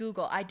I would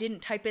Google. I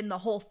didn't type in the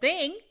whole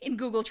thing in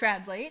Google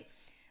Translate,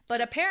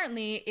 but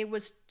apparently it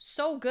was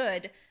so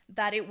good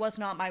that it was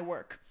not my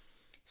work.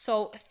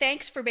 So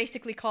thanks for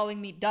basically calling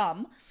me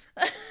dumb,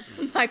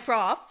 my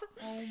prof.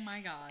 Oh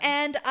my god.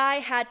 And I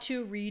had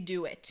to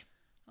redo it.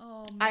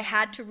 Oh man. I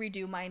had to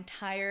redo my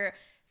entire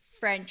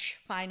French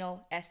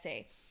final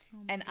essay.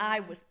 And I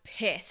was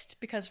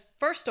pissed because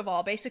first of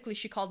all, basically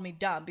she called me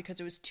dumb because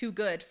it was too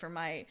good for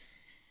my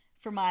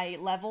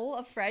level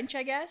of French,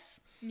 I guess.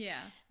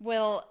 Yeah.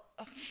 Well,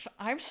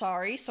 I'm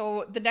sorry.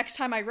 So the next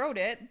time I wrote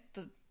it,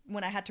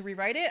 when I had to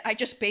rewrite it, I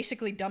just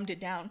basically dumbed it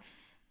down.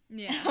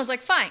 Yeah. I was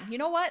like, fine, you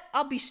know what?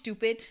 I'll be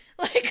stupid.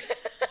 Like,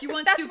 You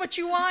want that's what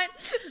you want?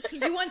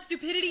 You want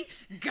stupidity?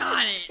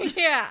 Got it.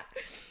 Yeah.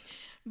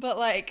 But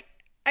like,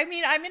 I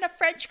mean, I'm in a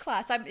French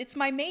class. It's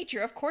my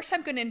major. Of course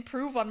I'm going to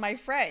improve on my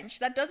French.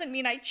 That doesn't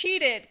mean I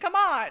cheated. Come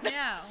on.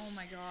 Yeah. Oh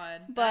my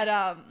god. But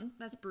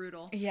that's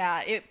brutal.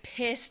 yeah, it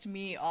pissed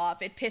me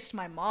off. It pissed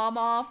my mom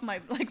off,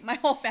 my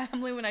whole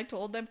family when I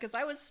told them because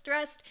I was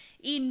stressed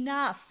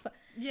enough.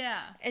 Yeah.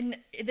 And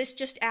this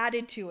just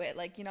added to it.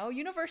 Like, you know,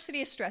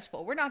 university is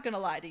stressful. We're not going to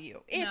lie to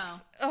you.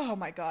 It's oh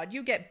my god,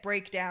 you get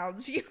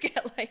breakdowns. You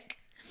get like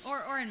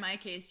Or in my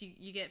case,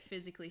 you get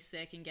physically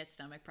sick and get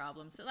stomach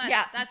problems. So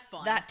that's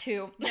fun. That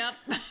too. Yep.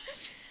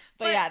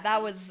 But yeah,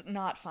 that was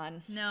not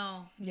fun.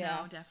 No, Yeah.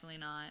 no, definitely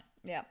not.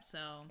 Yeah.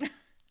 So,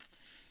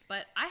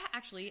 but I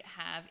actually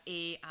have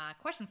a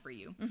question for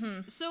you.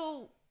 Mm-hmm.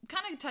 So,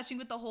 kind of touching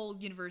with the whole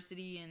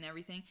university and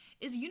everything,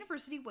 is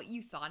university what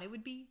you thought it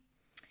would be?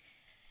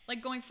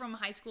 Like going from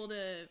high school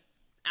to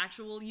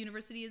actual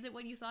university, is it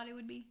what you thought it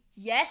would be?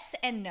 Yes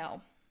and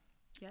no.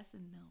 Yes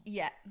and no.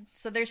 Yeah.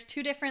 So there's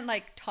two different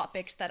like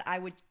topics that I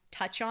would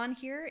touch on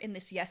here in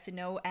this yes and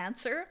no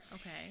answer.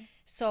 Okay.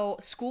 So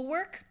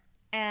schoolwork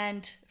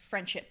and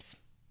friendships.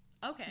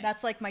 Okay.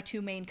 That's like my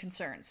two main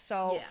concerns.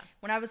 So Yeah.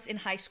 when I was in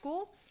high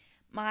school,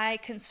 my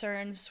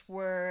concerns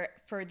were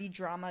for the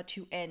drama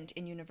to end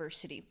in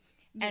university.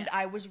 And Yeah.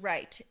 I was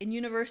right. In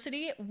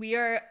university, we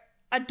are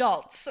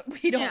adults.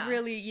 We don't Yeah.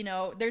 really, you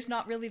know, there's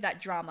not really that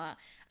drama.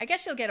 I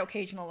guess you'll get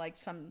occasional like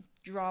some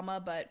drama,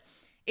 but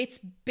it's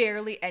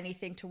barely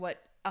anything to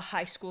what a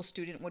high school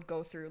student would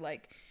go through.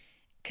 Like,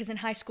 because in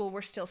high school,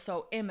 we're still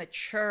so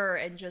immature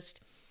and just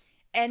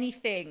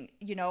anything,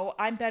 you know,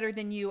 I'm better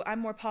than you, I'm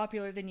more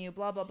popular than you,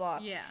 blah, blah, blah.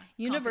 Yeah.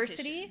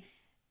 University,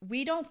 Competition.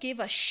 we don't give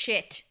a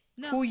shit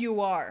No. who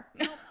you are.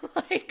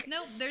 Like,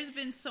 No, there's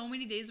been so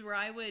many days where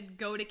I would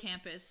go to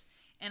campus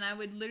and I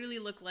would literally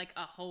look like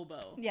a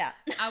hobo. yeah.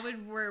 I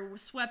would wear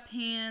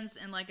sweatpants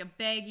and like a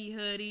baggy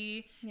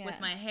hoodie Yeah. with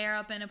my hair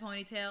up in a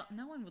ponytail.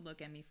 No one would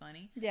look at me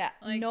funny. Yeah.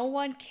 Like, no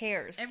one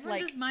cares. Everyone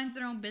Like, just minds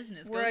their own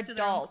business. we're goes to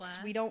their own adults.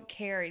 class. We don't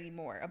care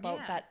anymore about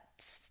Yeah. that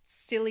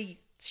silly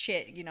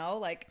shit, you know?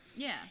 Like,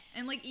 Yeah,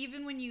 and like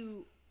even when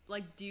you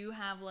like do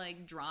have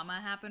like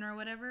drama happen or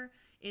whatever,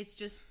 it's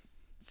just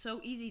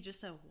so easy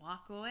just to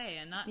walk away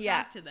and not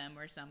Yeah. talk to them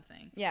or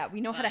something. yeah,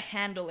 we know how to But-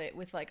 handle it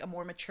with like a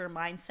more mature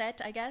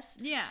mindset, I guess.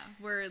 Yeah,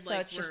 where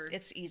like So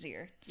it's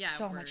easier.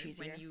 So where much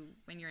easier.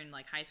 when you're in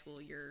like high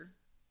school, your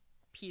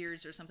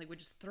peers or something would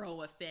just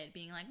throw a fit,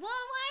 being like, "Well,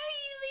 why are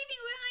you leaving?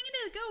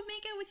 I'm gonna go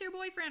make out with your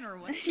boyfriend or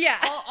what?" Yeah.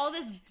 all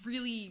this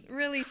really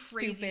Really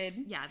crazy,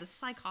 stupid. yeah, the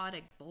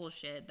psychotic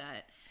bullshit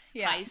that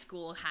Yeah. high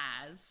school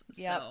has.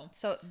 Yep.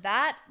 So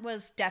that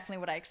was definitely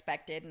what I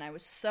expected, and I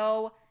was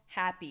so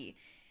happy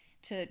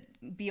to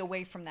be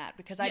away from that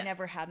because I Yeah.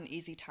 never had an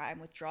easy time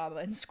with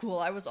drama in school.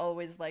 I was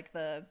always like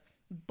the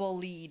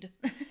bullied,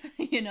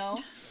 you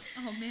know?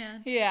 Oh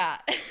man. Yeah.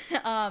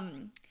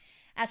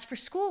 As for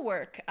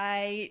schoolwork,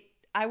 I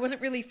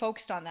wasn't really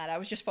focused on that. I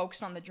was just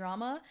focused on the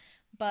drama.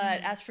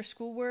 But as for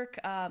schoolwork,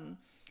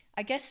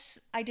 I guess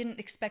I didn't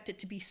expect it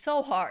to be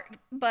so hard,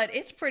 but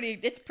it's pretty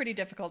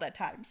difficult at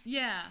times.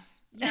 Yeah.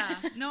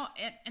 Yeah. No,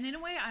 and in a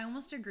way, I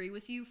almost agree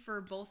with you for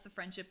both the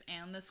friendship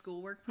and the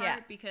schoolwork part Yeah.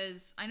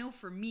 because I know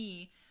for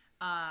me,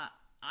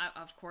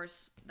 of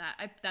course,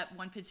 that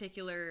one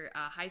particular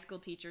high school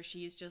teacher,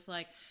 she's just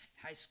like,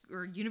 high school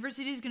or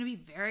university is going to be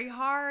very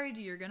hard.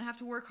 You're going to have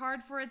to work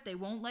hard for it. They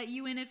won't let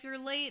you in if you're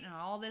late and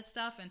all this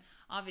stuff. And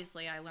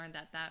obviously, I learned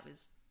that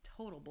was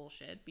total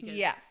bullshit because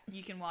Yeah.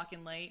 you can walk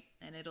in late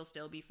and it'll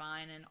still be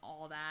fine and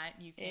all that.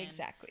 You can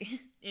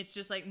Exactly. it's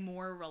just like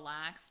more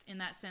relaxed in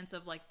that sense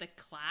of like the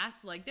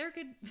class. Like there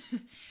could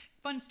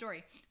fun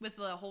story with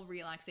the whole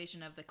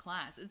relaxation of the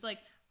class. It's like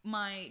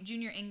my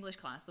junior English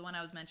class, the one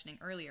I was mentioning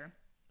earlier.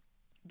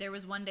 There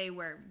was one day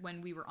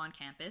when we were on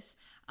campus,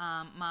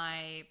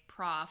 my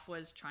prof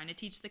was trying to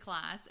teach the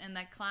class, and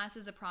that class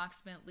is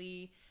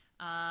approximately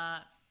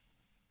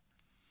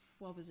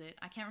what was it?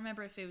 I can't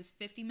remember if it was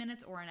 50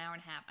 minutes or an hour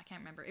and a half. I can't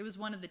remember. It was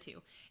one of the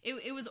two.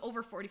 It was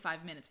over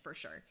 45 minutes for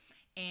sure.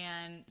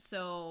 And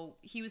so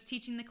he was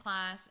teaching the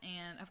class,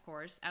 and of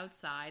course,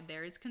 outside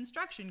there is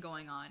construction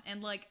going on,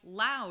 and like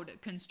loud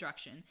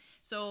construction.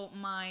 So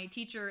my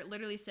teacher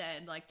literally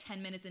said, like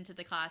 10 minutes into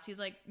the class, he's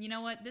like, you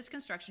know what? This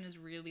construction is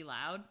really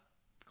loud.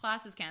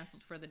 Class is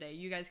canceled for the day.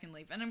 You guys can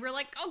leave. And then we're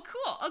like, oh,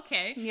 cool.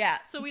 Okay. Yeah.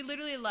 So we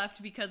literally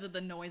left because of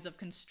the noise of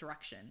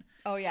construction.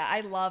 Oh, yeah.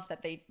 I love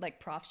that they, like,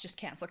 profs just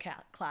cancel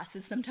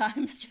classes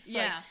sometimes. Just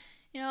Yeah. like,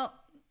 you know,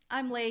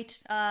 I'm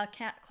late.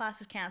 Class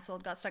is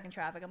canceled. Got stuck in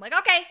traffic. I'm like,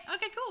 okay.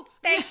 Okay, cool.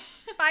 Thanks.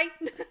 Bye.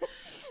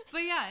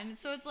 But yeah, and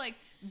so it's like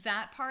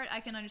that part I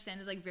can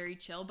understand is like very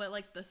chill, but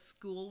like the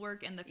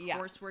schoolwork and the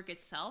coursework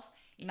itself,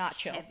 it's not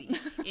chill. Heavy.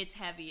 It's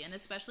heavy. And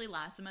especially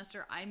last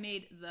semester, I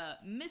made the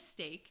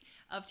mistake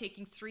of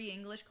taking 3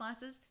 English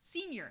classes,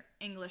 senior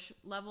English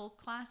level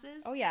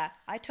classes. Oh, yeah.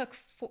 I took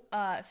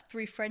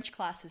 3 French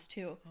classes,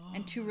 too,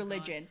 and 2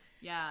 religion. God.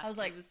 Yeah. I was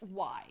like,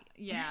 why?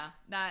 Yeah,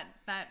 that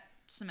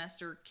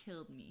semester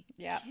killed me.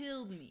 Yeah.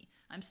 Killed me.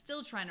 I'm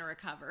still trying to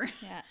recover.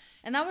 Yeah.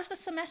 And that was the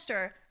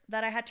semester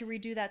that I had to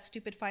redo that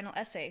stupid final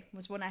essay,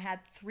 was when I had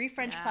 3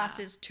 French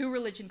classes, 2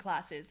 religion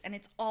classes, and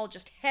it's all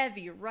just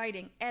heavy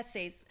writing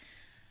essays.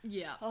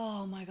 Yeah.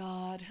 Oh my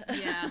God.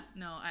 Yeah.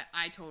 No,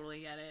 I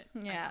totally get it.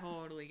 Yeah. I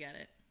totally get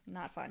it.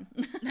 Not fun.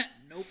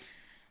 Nope.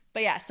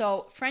 But yeah,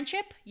 so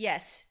friendship,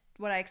 yes,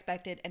 what I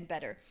expected and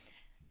better.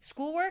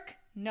 Schoolwork,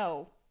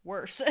 no,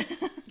 worse.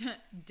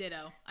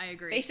 Ditto. I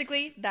agree.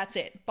 Basically, that's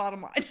it.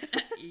 Bottom line.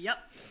 Yep.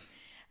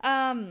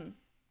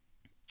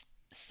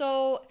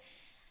 So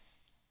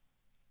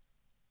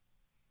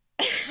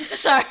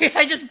sorry,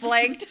 I just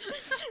blanked.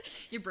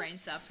 Your brain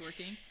stops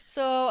working.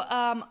 So,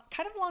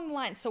 kind of along the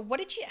line. So,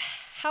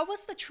 how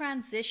was the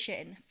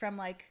transition from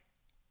like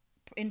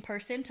in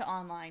person to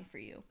online for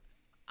you?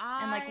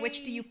 And like,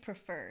 which do you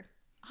prefer?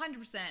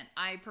 100%.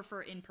 I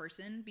prefer in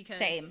person because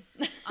Same.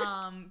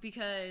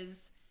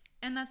 because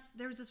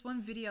there was this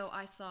one video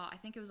I saw, I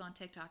think it was on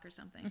TikTok or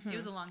something. Mm-hmm. It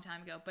was a long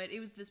time ago, but it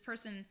was this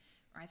person,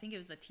 or I think it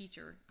was a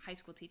teacher, high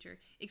school teacher,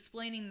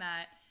 explaining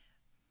that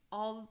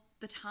all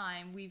the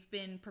time we've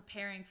been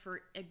preparing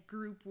for a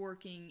group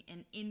working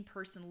and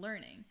in-person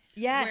learning.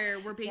 Yes. Where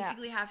we're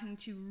basically having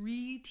to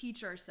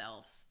reteach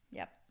ourselves.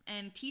 Yep.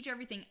 And teach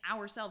everything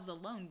ourselves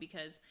alone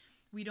because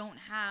we don't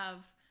have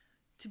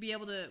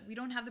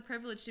the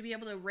privilege to be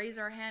able to raise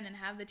our hand and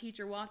have the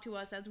teacher walk to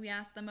us as we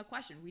ask them a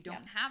question. We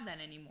don't have that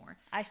anymore.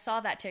 I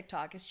saw that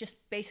TikTok. It's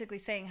just basically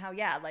saying how,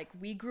 yeah, like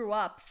we grew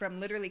up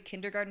from literally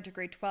kindergarten to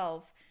grade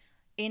 12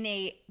 in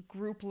a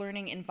group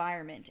learning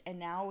environment. And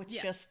now it's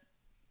just,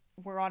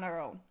 we're on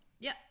our own.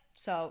 Yeah.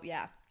 So,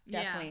 yeah,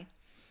 definitely.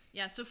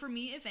 Yeah. So for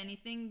me, if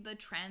anything, the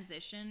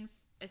transition,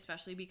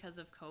 especially because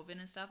of COVID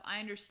and stuff, I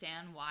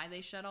understand why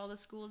they shut all the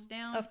schools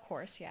down. Of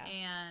course, yeah.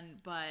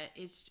 But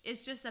it's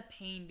just a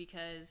pain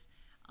because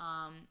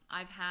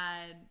I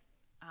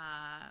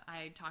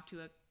talked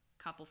to a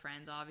couple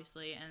friends,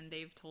 obviously, and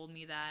they've told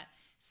me that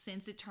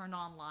since it turned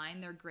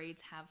online, their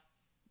grades have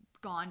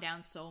gone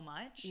down so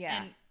much,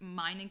 and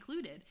mine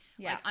included.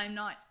 Yeah. Like I'm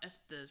not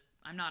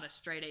a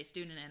straight A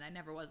student, and I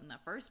never was in the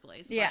first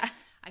place. But Yeah.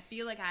 I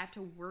feel like I have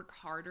to work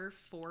harder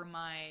for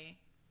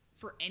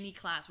any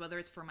class, whether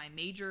it's for my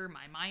major,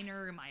 my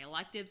minor, my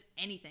electives,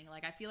 anything.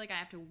 Like I feel like I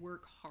have to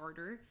work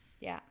harder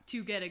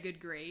to get a good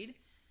grade.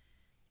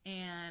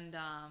 And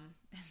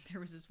there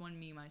was this one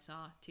meme I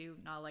saw too,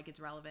 not like it's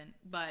relevant,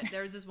 but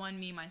there was this one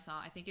meme I saw,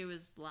 I think it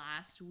was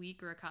last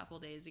week or a couple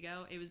days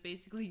ago. It was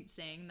basically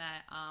saying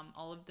that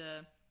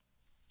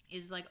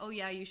is like, oh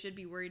yeah, you should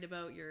be worried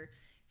about your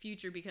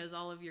future because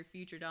all of your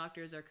future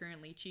doctors are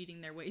currently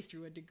cheating their way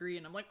through a degree.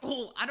 And I'm like,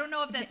 oh, I don't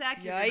know if that's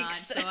accurate or not.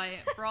 So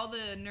for all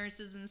the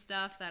nurses and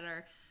stuff that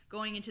are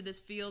going into this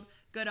field,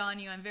 good on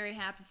you. I'm very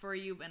happy for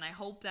you, and I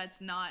hope that's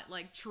not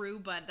like true,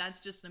 but that's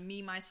just a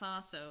meme I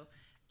saw. So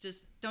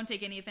just don't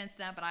take any offense to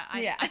that. But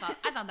I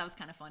thought that was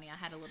kind of funny. I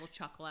had a little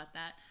chuckle at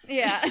that.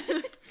 Yeah.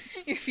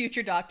 Your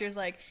future doctor's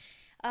like,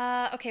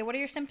 okay, what are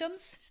your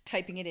symptoms? Just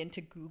typing it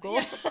into Google.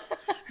 Yeah.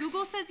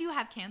 Google says you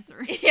have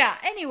cancer. Yeah.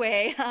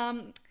 Anyway,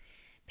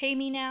 pay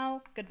me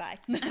now. Goodbye.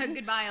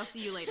 Goodbye. I'll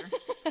see you later.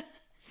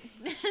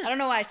 I don't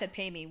know why I said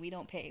pay me. We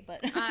don't pay,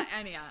 but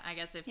and yeah, I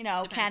guess if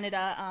depends.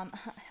 Canada,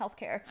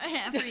 healthcare,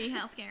 free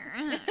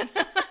healthcare.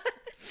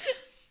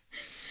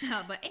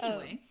 But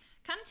anyway,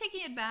 kind of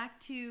taking it back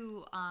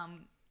to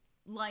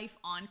life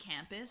on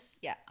campus.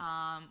 Yeah.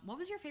 What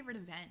was your favorite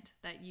event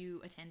that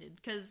you attended?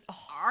 Because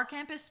our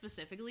campus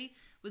specifically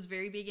was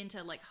very big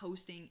into like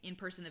hosting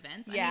in-person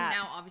events. Yeah. I mean,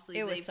 now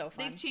obviously was so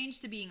fun. They've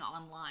changed to being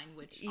online,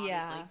 which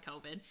obviously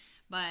COVID.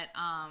 But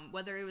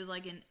whether it was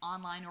like an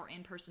online or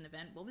in-person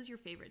event, what was your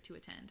favorite to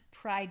attend?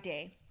 Pride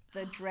Day,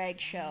 the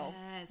drag show.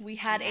 Yes, we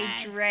had a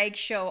drag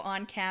show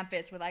on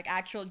campus with like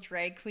actual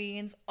drag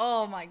queens.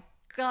 Oh my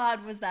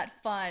God, was that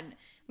fun.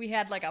 We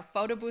had like a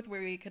photo booth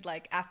where we could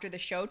like after the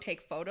show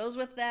take photos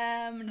with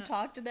them and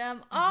talk to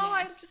them. Oh,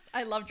 yes.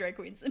 I love drag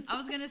queens. I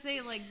was gonna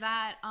say like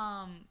that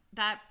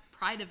that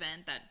Pride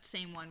event, that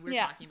same one we're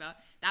Yeah. talking about,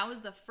 that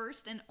was the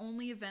first and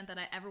only event that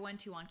I ever went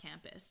to on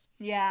campus.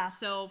 Yeah.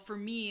 So for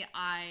me,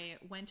 I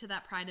went to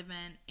that Pride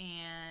event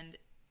and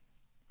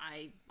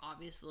I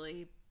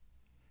obviously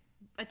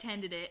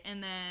attended it,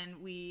 and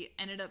then we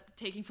ended up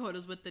taking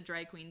photos with the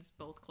drag queens,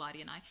 both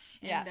Claudia and I,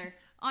 and Yeah. they're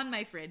on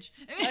my fridge.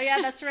 Oh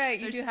yeah, that's right.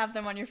 You There's- do have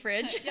them on your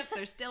fridge. Yep,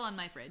 they're still on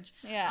my fridge.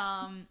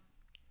 Yeah.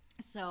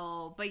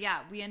 So, but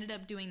yeah, we ended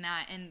up doing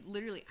that, and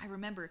literally, I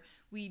remember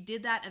we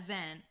did that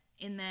event,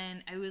 and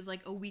then it was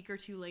like a week or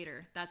two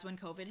later, that's when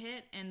COVID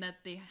hit, and that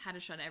they had to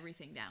shut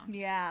everything down.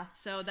 Yeah.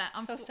 So that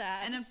So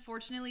sad. And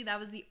unfortunately, that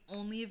was the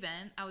only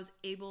event I was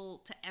able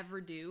to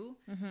ever do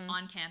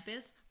on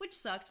campus, which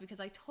sucks because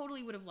I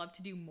totally would have loved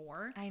to do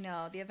more. I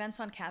know. The events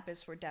on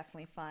campus were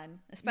definitely fun,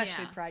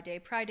 especially Yeah. Pride Day.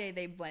 Pride Day,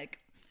 they like,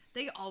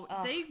 They all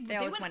Ugh, they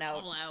always went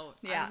out. all out.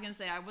 I Yeah. was gonna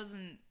say I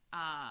wasn't.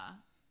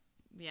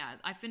 Yeah,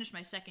 I finished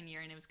my second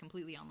year and it was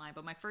completely online.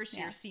 But my first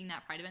year Yeah. seeing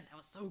that Pride event, that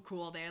was so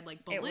cool. They had like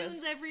It balloons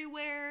was-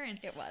 everywhere, and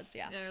it was,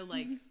 yeah. they're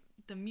like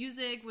the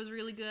music was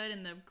really good,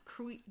 and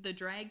the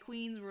drag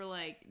queens were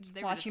like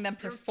they Watching were them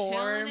they were perform,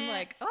 killing it.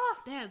 like, oh,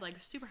 They had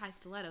like super high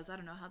stilettos. I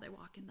don't know how they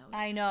walk in those.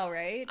 I know,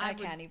 right? I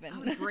would- can't even. I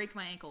would break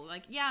my ankle.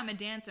 Like, yeah, I'm a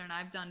dancer and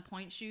I've done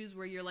point shoes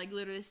where you're like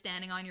literally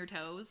standing on your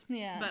toes.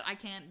 Yeah. But I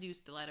can't do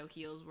stiletto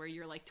heels where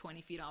you're like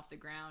 20 feet off the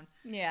ground.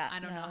 Yeah. I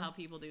don't know no. how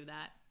people do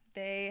that.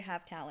 They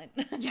have talent.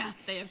 Yeah,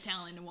 they have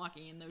talent in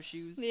walking in those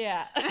shoes.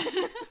 Yeah.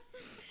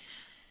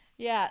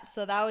 Yeah,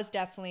 so that was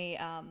definitely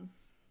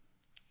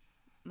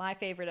my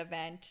favorite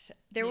event.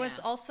 There was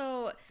Yeah.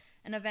 also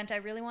an event I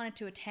really wanted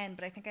to attend,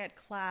 but I think I had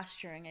class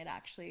during it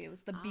actually. It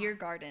was the beer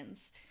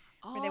gardens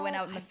where they went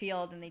out in the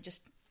field and they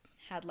just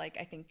had like,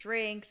 I think,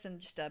 drinks and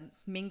just a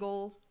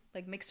mingle,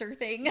 like mixer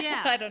thing.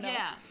 Yeah, I don't know.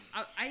 Yeah,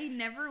 I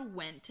never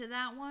went to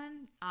that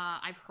one.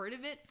 I've heard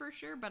of it for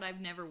sure, but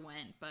I've never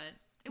went. But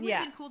it would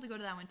have Yeah. been cool to go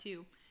to that one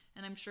too.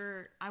 And I'm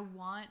sure I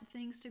want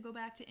things to go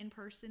back to in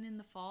person in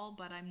the fall,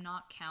 but I'm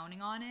not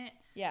counting on it.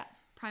 Yeah.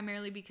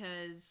 Primarily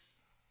because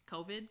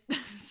COVID.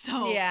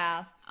 So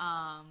Yeah.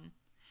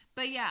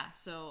 but yeah,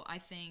 so I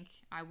think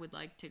I would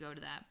like to go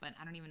to that, but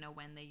I don't even know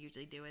when they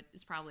usually do it.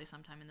 It's probably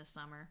sometime in the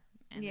summer,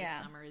 and Yeah.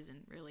 this summer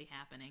isn't really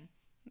happening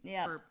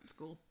Yeah. for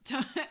school.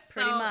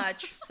 Pretty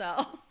much.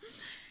 So,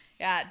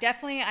 yeah,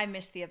 definitely I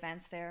miss the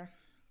events there.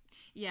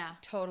 Yeah.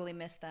 Totally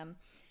miss them.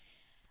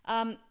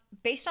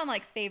 Based on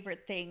like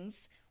favorite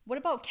things, what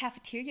about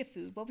cafeteria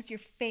food? What was your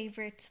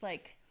favorite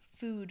like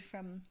food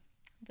from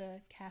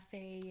the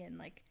cafe, and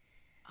like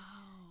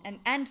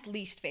and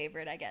least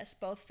favorite, I guess.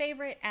 Both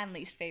favorite and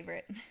least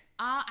favorite.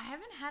 I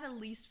haven't had a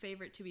least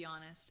favorite, to be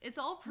honest. It's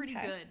all pretty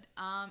Okay. good.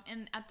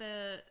 And at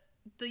the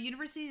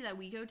university that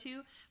we go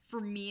to,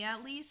 for me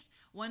at least,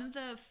 one of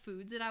the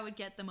foods that I would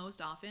get the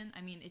most often,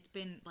 I mean, it's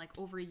been like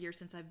over a year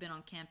since I've been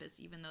on campus,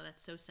 even though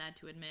that's so sad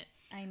to admit.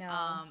 I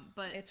know.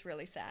 But It's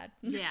really sad.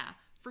 yeah,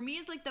 for me,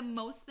 it's like the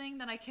most thing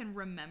that I can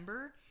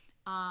remember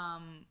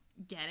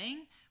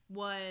getting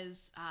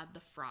was the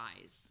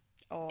fries.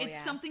 Oh, It's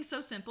yeah. something so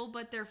simple,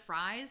 but their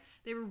fries,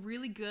 they were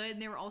really good, and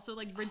they were also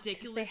like 'Cause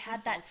ridiculously they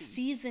had that salty.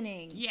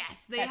 seasoning.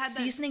 Yes, they that had that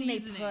seasoning they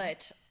seasoning.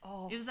 put.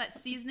 Oh, It was that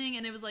seasoning,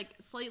 and it was like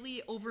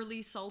slightly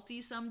overly salty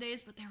some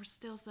days, but they were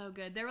still so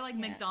good. They were like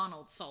Yeah.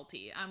 McDonald's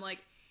salty. I'm like,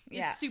 it's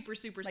Yeah. super,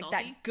 super like salty.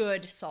 that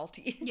good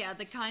salty. Yeah,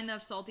 the kind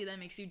of salty that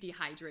makes you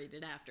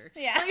dehydrated after.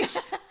 Yeah.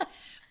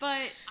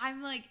 But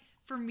I'm like,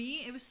 for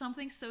me, it was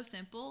something so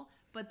simple,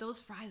 but those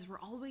fries were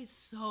always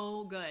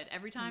so good.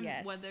 Every time,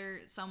 Yes. whether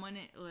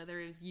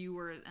it was you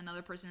or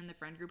another person in the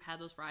friend group had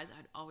those fries,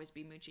 I'd always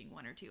be mooching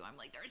one or two. I'm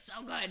like, they're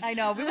so good. I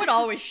know. We would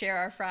always share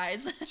our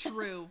fries.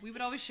 True. We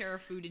would always share our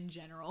food in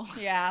general.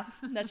 Yeah,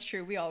 that's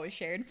true. We always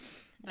shared.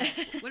 But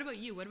what about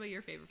you? What about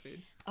your favorite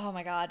food? Oh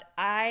my god.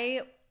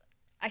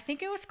 I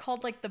think it was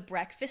called like the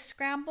breakfast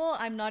scramble.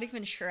 I'm not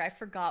even sure. I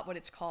forgot what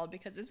it's called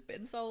because it's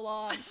been so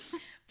long.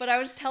 But I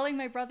was telling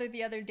my brother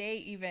the other day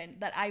even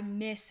that I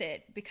miss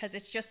it because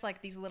it's just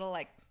like these little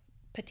like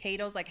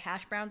potatoes, like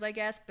hash browns, I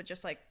guess, but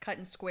just like cut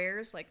in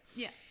squares, like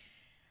Yeah.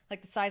 the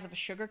size of a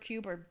sugar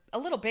cube or a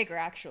little bigger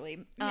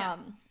actually. Yeah.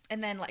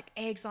 And then like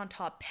eggs on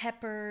top,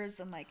 peppers,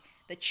 and like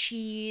the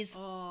cheese.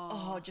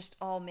 Oh, just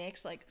all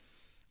mixed. Like,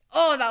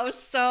 oh, that was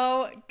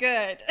so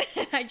good.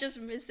 I just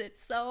miss it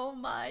so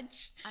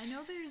much. I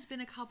know there's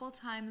been a couple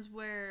times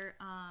where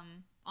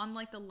on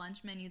like the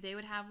lunch menu they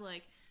would have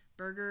like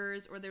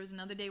burgers, or there was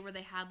another day where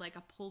they had like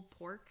a pulled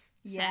pork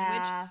Yeah.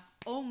 sandwich.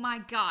 Oh my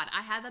god,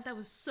 I had that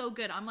was so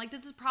good. I'm like,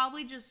 this is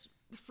probably just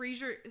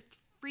freezer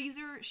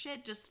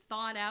shit just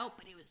thawed out,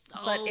 but it was so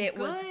But it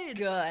good. was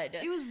good.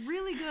 It was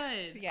really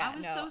good. Yeah, I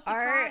was no, so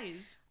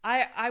surprised.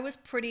 I was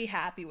pretty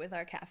happy with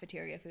our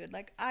cafeteria food.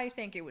 Like, I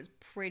think it was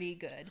pretty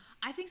good.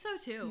 I think so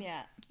too.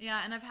 Yeah.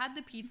 Yeah, and I've had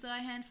the pizza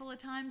a handful of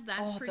times.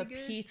 That's Oh, pretty the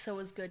good. pizza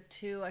was good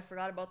too. I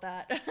forgot about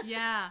that.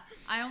 Yeah,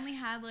 I only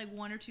had like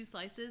one or two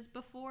slices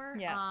before.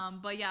 Yeah.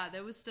 But yeah,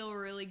 that was still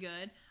really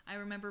good. I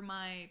remember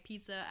my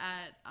pizza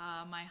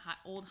at my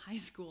old high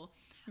school.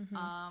 Mm-hmm.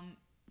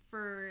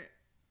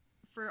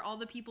 for all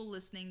the people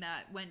listening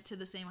that went to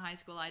the same high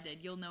school I did,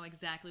 you'll know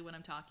exactly what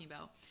I'm talking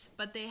about.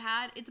 But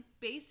it's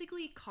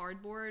basically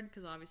cardboard,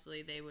 because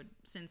obviously they would,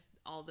 since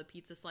all the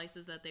pizza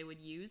slices that they would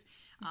use,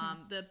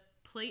 the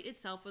plate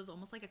itself was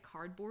almost like a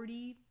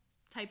cardboardy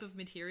type of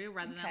material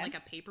rather than like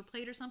a paper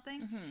plate or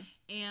something.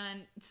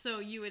 And so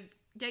you would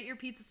get your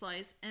pizza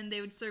slice and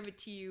they would serve it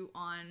to you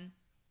on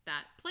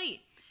that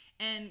plate.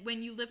 And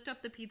when you lift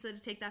up the pizza to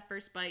take that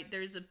first bite,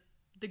 there's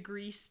the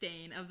grease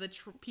stain of the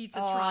pizza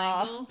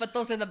triangle. But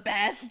those are the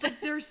best. But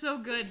they're so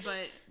good.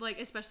 But like,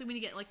 especially when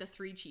you get like the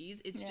 3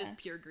 cheese, it's just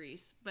pure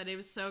grease. But it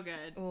was so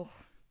good. Oh,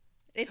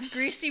 it's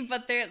greasy,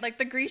 but they're like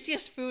the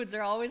greasiest foods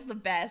are always the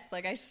best.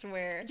 Like, I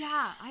swear.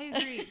 Yeah, I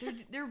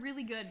agree. They're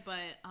really good.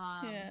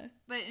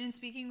 But in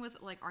speaking with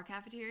like our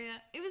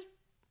cafeteria, it was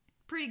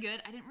pretty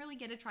good. I didn't really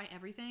get to try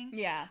everything.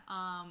 Yeah.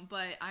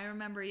 But I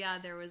remember,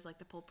 there was like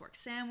the pulled pork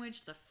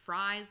sandwich. The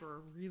fries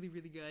were really,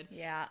 really good.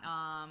 Yeah.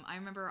 I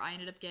remember I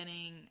ended up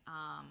getting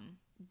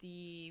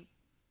the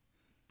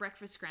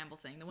breakfast scramble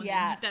thing. The one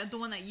the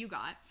one that you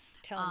got.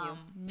 Telling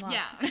you.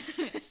 Yeah.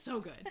 So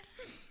good.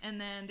 And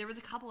then there was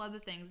a couple other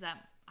things that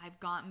I've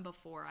gotten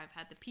before. I've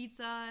had the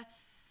pizza.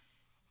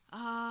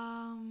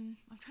 I'm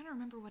trying to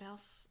remember what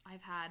else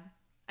I've had.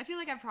 I feel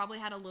like I've probably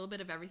had a little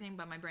bit of everything,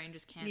 but my brain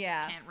just can't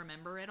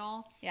remember it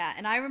all. Yeah,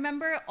 and I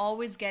remember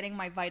always getting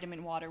my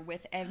vitamin water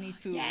with any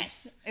food.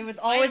 Yes. It was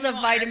always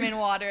vitamin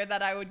water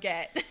that I would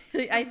get.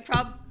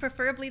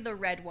 Preferably the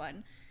red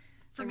one.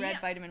 For red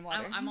vitamin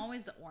water. I'm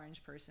always the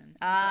orange person.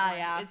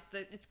 Yeah.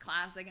 It's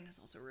classic and it's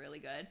also really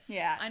good.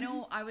 Yeah. I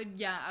know I would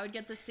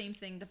get the same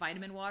thing, the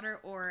vitamin water,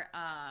 or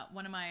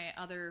one of my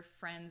other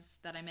friends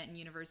that I met in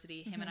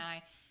university, him and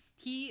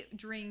he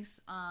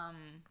drinks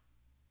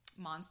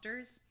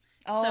Monsters.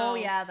 Oh, so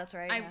yeah, that's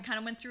right. I kind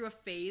of went through a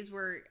phase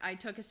where I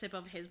took a sip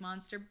of his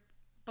Monster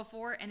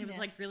before, and it was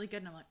like really good,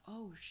 and I'm like,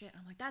 oh shit,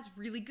 I'm like, that's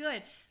really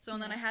good. So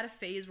and then I had a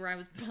phase where I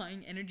was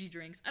buying energy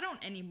drinks. I don't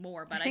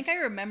anymore, but I think I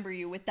remember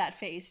you with that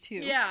phase too.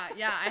 Yeah,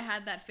 I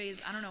had that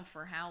phase. I don't know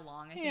for how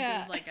long. I think it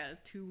was like a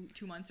two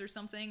months or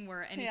something,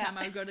 where anytime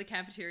I would go to the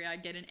cafeteria,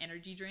 I'd get an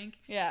energy drink.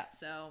 Yeah.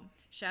 So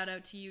shout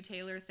out to you,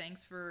 Taylor.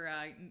 Thanks for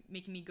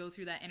making me go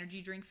through that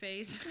energy drink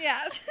phase.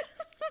 Yeah.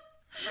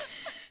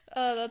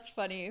 Oh, that's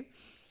funny.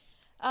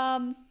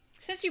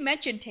 Since you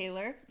mentioned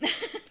Taylor,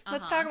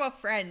 let's talk about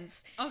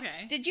friends.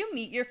 Okay. Did you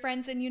meet your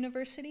friends in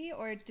university,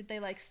 or did they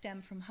like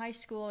stem from high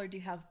school, or do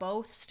you have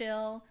both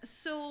still?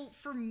 So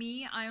for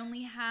me, I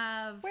only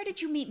have... Where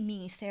did you meet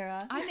me,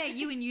 Sarah? I met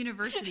you in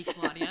university,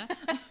 Claudia.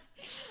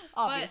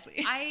 Obviously.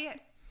 But I,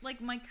 like,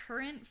 my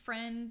current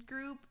friend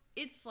group,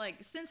 it's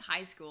like, since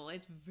high school,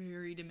 it's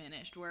very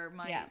diminished, where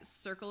my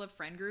circle of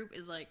friend group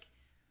is like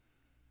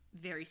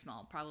very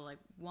small, probably like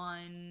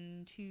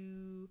 1,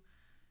 2...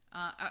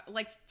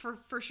 like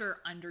for sure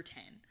under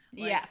 10.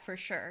 Like, yeah, for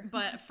sure.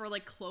 But for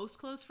like close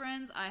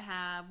friends, I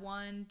have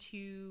 1,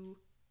 2,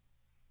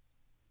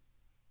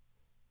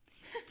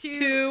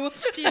 two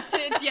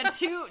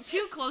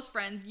close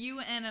friends.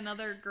 You and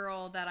another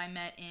girl that I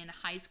met in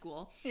high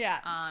school. Yeah.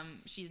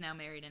 She's now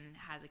married and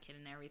has a kid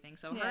and everything.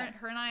 So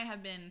her and I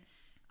have been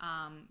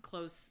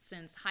close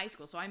since high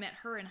school. So I met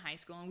her in high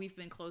school and we've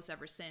been close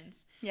ever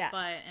since. Yeah.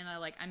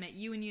 I met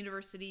you in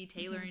university,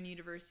 Taylor in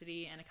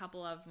university, and a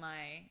couple of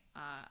my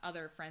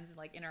other friends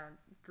like in our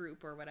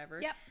group or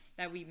whatever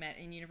that we met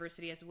in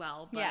university as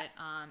well. But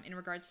in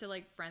regards to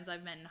like friends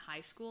I've met in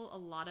high school, a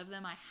lot of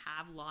them I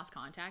have lost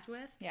contact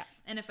with. Yeah.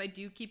 And if I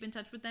do keep in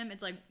touch with them,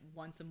 it's like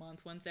once a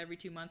month, once every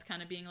 2 months,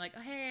 kind of being like,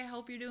 oh, hey, I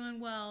hope you're doing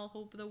well.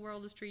 Hope the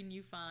world is treating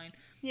you fine.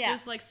 Yeah.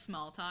 Just like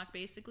small talk,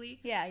 basically.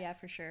 Yeah,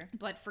 for sure.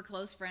 But for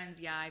close friends,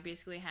 I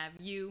basically have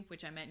you,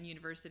 which I met in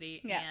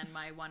university, and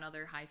my one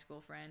other high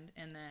school friend,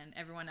 and then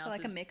everyone else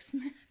like a mix.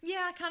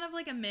 Yeah, kind of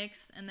like a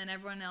mix, and then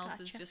everyone else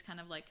is just kind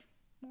of like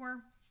more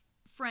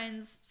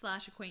friends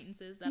 /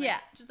 acquaintances that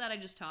I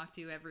just talk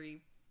to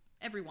every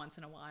once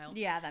in a while.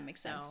 Yeah, that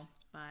makes sense.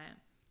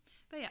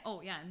 But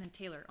yeah, and then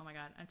Taylor. Oh my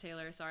God, I'm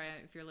Taylor. Sorry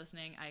if you're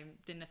listening. I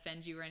didn't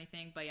offend you or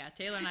anything, but yeah,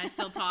 Taylor and I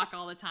still talk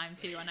all the time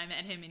too, and I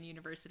met him in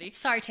university.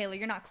 Sorry, Taylor,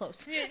 you're not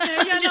close. No,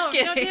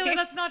 Taylor,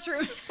 that's not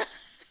true.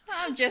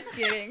 I'm just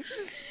kidding.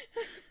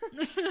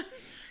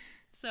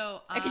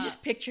 So I could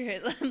just picture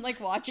it. I'm like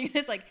watching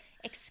this, like,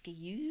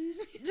 excuse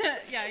me.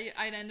 Yeah,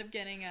 I'd end up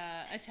getting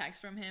a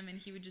text from him, and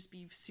he would just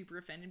be super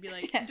offended and be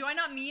like, do I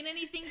not mean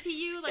anything to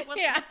you? Like, what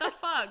the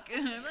fuck?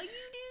 And I'm like,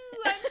 you do.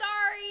 I'm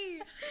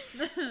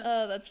sorry.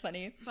 Oh, that's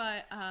funny.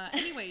 But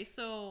anyway,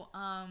 so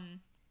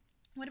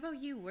what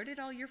about you? Where did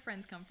all your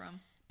friends come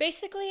from?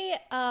 Basically,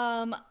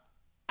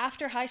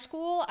 after high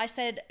school, I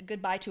said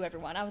goodbye to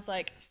everyone. I was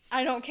like,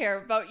 I don't care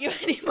about you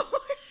anymore,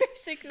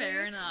 basically.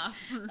 Fair enough.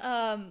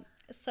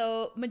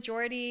 So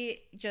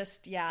majority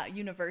just,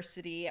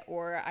 university,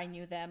 or I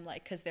knew them,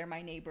 like, because they're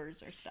my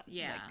neighbors or stuff.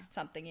 Yeah. Like,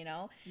 something, you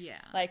know? Yeah.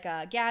 Like,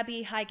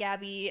 Gabby, hi,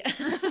 Gabby.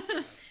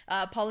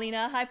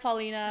 Paulina, hi,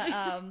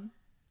 Paulina.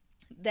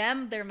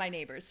 Them, they're my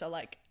neighbors, so,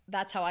 like,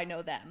 that's how I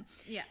know them.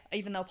 Yeah.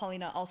 Even though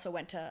Paulina also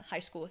went to high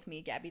school with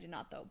me. Gabby did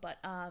not, though. But,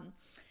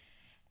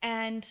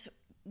 and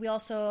we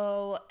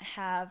also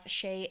have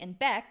Shay and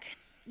Beck,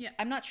 Yeah.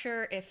 I'm not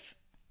sure if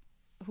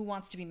who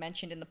wants to be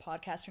mentioned in the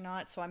podcast or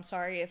not, so I'm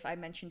sorry if I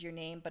mentioned your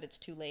name, but it's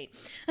too late.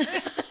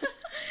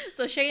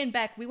 So Shay and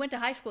Beck, we went to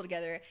high school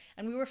together,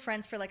 and we were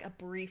friends for like a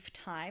brief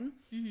time,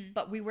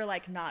 but we were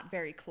like not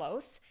very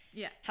close.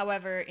 Yeah.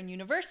 However, in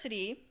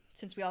university,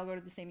 since we all go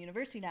to the same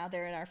university now,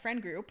 they're in our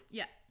friend group.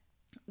 Yeah.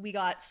 We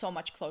got so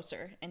much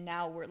closer, and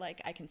now we're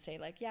like, I can say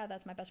like, yeah,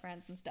 that's my best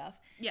friends and stuff.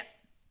 Yeah.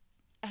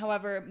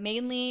 However,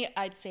 mainly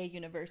I'd say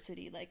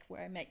university, like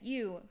where I met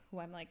you, who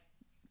I'm like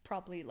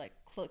probably like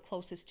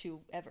closest to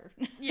ever.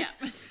 Yeah.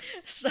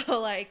 So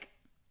like,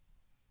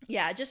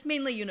 yeah, just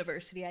mainly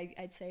university,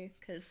 I'd say,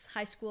 because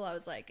high school I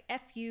was like,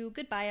 F you,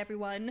 goodbye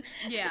everyone.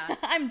 Yeah.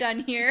 I'm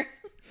done here.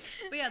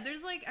 But yeah,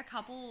 there's like a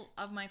couple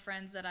of my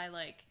friends that I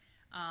like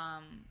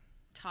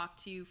talk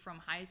to from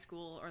high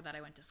school, or that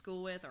I went to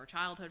school with, or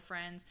childhood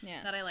friends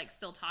that I like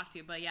still talk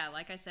to. But yeah,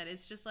 like I said,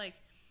 it's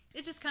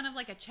just kind of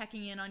like a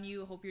checking in on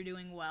you, hope you're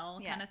doing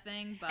well kind of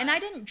thing. But and I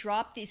didn't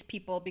drop these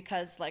people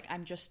because like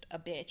I'm just a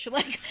bitch.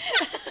 Like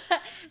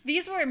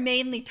these were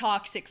mainly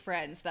toxic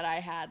friends that I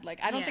had. Like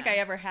I don't think I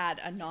ever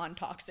had a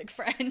non-toxic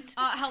friend.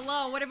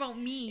 Hello, what about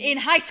me? In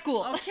high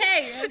school.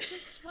 Okay, I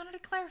just wanted to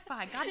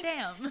clarify.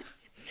 Goddamn.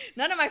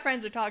 None of my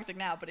friends are toxic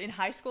now, but in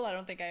high school I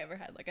don't think I ever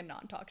had like a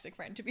non-toxic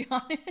friend, to be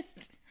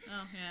honest.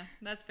 Oh yeah,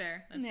 that's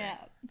fair. That's fair.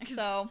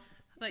 So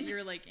that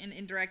you're like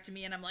indirect to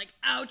me, and I'm like,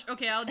 ouch.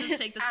 Okay, I'll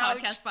just take this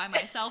podcast by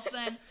myself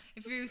then.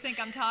 If you think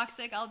I'm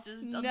toxic, I'll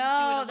just do it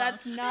alone.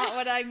 That's not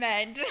what I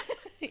meant.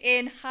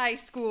 In high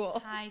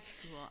school. High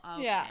school.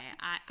 Okay. Yeah.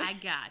 I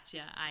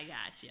gotcha.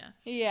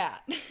 Yeah.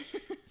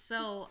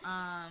 So,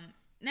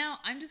 now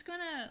I'm just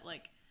gonna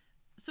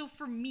so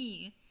for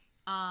me,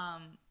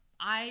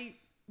 I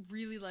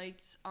really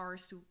liked our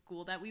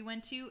school that we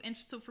went to, and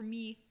so for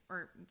me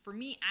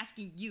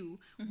asking you,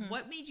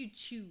 what made you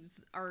choose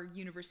our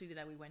university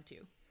that we went to,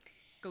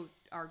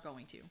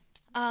 going to?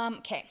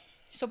 Okay,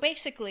 so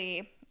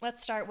basically,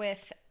 let's start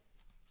with,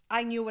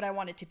 I knew what I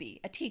wanted to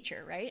be, a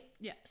teacher, right?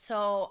 Yeah.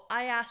 So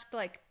I asked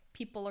like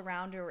people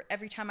around, or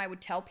every time I would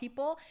tell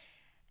people,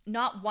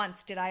 not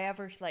once did I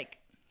ever like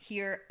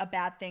hear a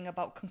bad thing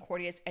about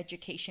Concordia's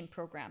education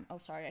program. Oh,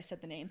 sorry, I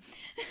said the name.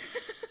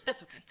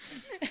 That's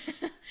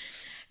okay.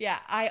 Yeah,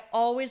 I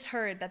always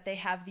heard that they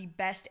have the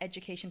best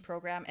education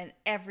program, and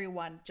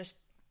everyone just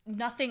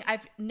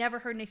I've never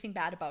heard anything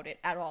bad about it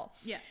at all.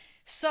 Yeah.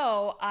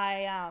 So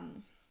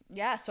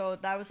so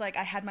that was like,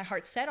 I had my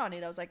heart set on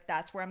it. I was like,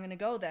 that's where I'm going to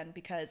go then,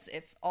 because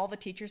if all the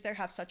teachers there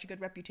have such a good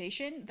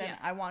reputation, then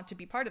I want to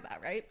be part of that,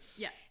 right?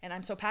 Yeah. And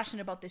I'm so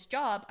passionate about this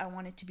job, I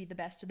want it to be the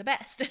best of the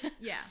best.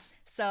 Yeah.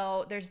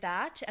 So there's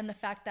that, and the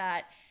fact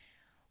that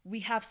we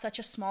have such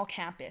a small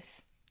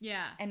campus.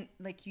 Yeah. And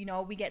like,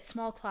 we get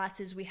small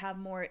classes, we have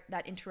more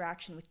that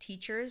interaction with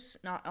teachers,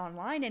 not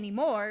online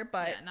anymore,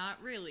 but yeah,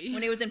 not really.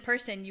 When it was in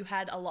person, you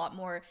had a lot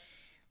more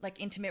like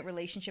intimate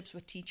relationships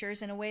with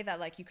teachers in a way that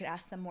like you could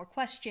ask them more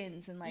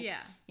questions and like,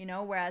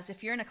 whereas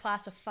if you're in a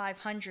class of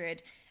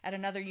 500 at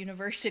another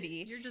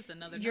university, you're just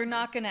another You're number.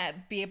 not going to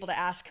be able to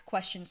ask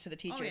questions to the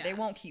teacher. Oh, yeah. They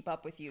won't keep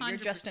up with you. 100%. You're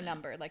just a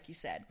number, like you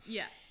said.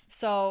 Yeah.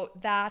 So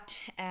that,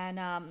 and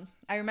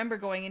I remember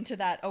going into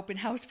that open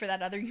house for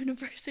that other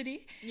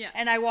university. Yeah.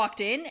 And I walked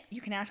in. You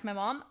can ask my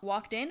mom.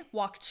 Walked in,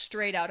 walked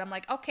straight out. I'm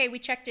like, okay, we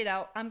checked it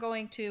out. I'm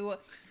going to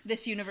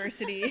this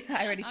university.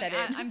 I already said it.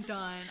 I'm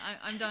done.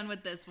 I'm done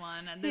with this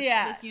one.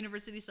 This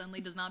university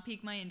suddenly does not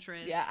pique my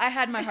interest. Yeah, I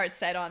had my heart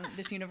set on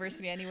this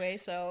university anyway,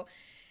 so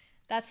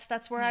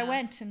that's where I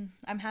went, and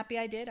I'm happy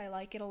I did. I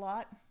like it a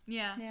lot.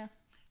 Yeah. Yeah.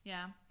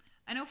 Yeah.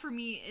 I know for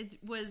me, it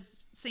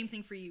was same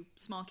thing for you,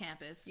 small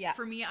campus. Yeah.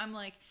 For me, I'm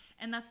like,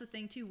 and that's the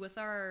thing too, with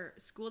our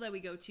school that we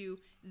go to,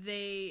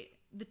 the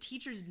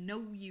teachers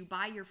know you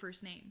by your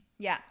first name.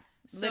 Yeah,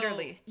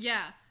 literally.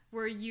 Yeah,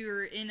 where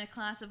you're in a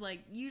class of like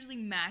usually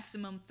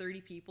maximum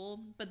 30 people,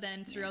 but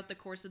then throughout the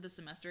course of the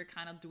semester, it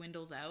kind of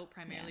dwindles out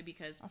primarily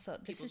because also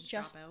this is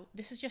just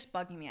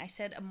bugging me. I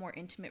said a more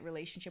intimate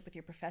relationship with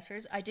your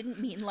professors. I didn't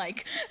mean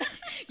like,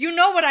 you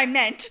know what I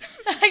meant.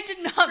 I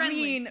did not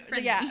mean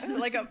friendly.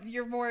 like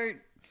you're more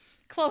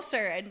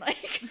closer and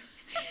like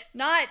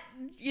not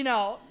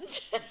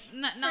just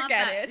not forget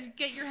that. it.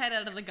 Get your head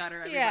out of the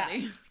gutter, everybody.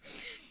 Yeah.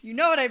 You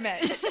know what I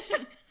meant.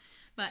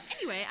 But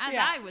anyway, as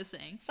I was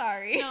saying.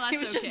 Sorry. No, that's it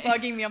was okay. just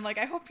bugging me. I'm like,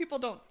 I hope people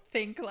don't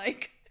think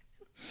like.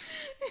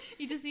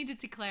 You just needed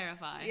to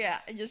clarify. Yeah,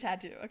 I just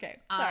had to. Okay,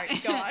 sorry.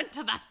 Go on.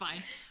 That's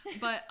fine.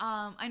 But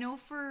I know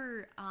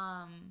for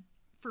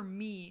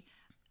me,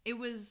 it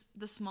was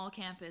the small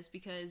campus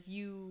because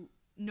you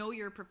know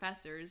your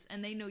professors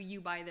and they know you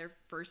by their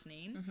first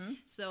name. Mm-hmm.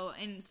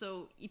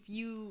 So if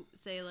you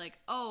say like,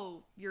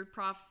 oh, your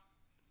prof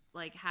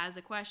like has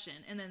a question,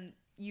 and then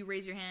you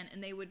raise your hand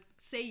and they would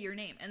say your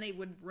name and they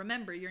would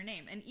remember your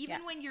name. And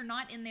even when you're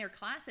not in their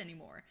class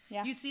anymore,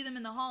 you'd see them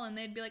in the hall and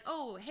they'd be like,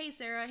 oh, hey,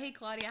 Sarah. Hey,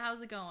 Claudia.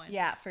 How's it going?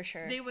 Yeah, for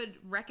sure. They would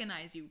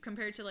recognize you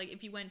compared to like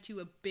if you went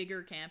to a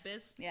bigger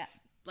campus. Yeah.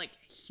 Like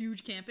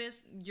huge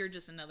campus, you're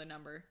just another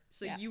number.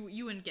 So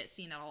you wouldn't get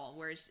seen at all.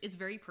 Whereas it's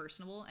very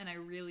personable, and I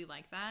really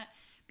like that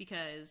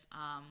because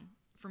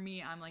for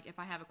me, I'm like, if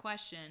I have a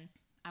question,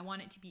 I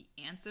want it to be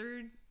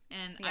answered,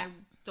 and Yeah. I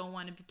don't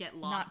want to get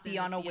lost. Not be in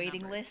the on a sea of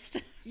waiting numbers.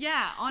 list.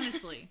 Yeah,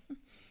 honestly.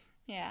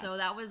 Yeah. So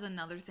that was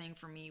another thing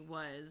for me,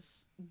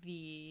 was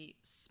the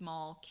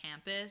small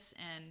campus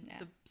and Yeah.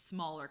 the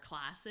smaller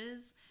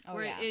classes, Oh,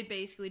 where yeah. it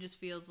basically just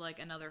feels like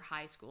another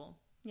high school.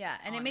 Yeah,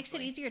 and it makes it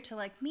honestly. easier to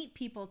like meet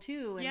people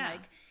too, and Yeah.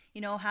 like, you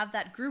know, have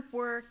that group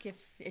work if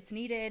it's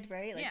needed,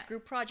 right? Like Yeah.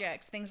 group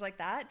projects, things like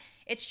that.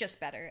 It's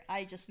just better. I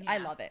Yeah.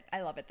 love it.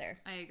 I love it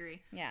there. I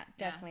agree. Yeah,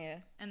 definitely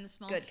a And the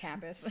small good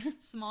campus.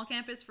 small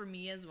campus for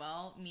me as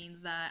well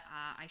means that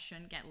I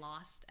shouldn't get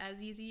lost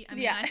as easy. I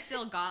mean, Yeah. I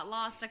still got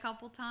lost a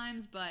couple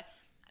times, but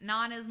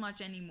not as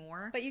much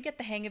anymore. But you get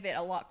the hang of it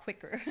a lot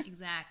quicker.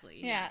 Exactly.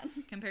 Yeah.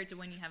 Compared to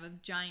when you have a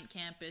giant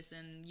campus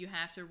and you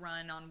have to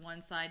run on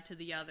one side to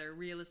the other.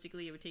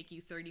 Realistically, it would take you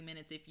 30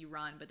 minutes if you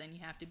run, but then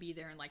you have to be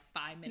there in like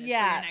 5 minutes for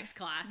Yeah. your next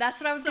class. That's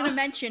what I was going to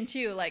mention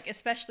too. Like,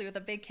 especially with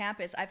a big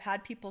campus, I've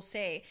had people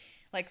say,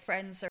 like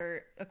friends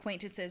or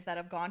acquaintances that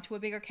have gone to a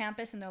bigger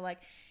campus, and they're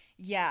like,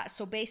 yeah,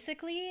 so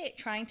basically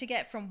trying to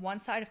get from one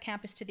side of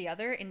campus to the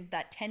other in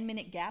that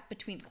 10-minute gap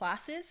between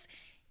classes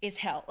is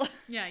hell.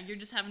 Yeah, you're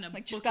just having to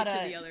Like, book just it gotta,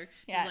 to the other.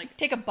 yeah, Just like,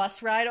 take a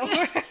bus ride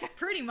over.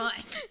 pretty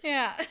much.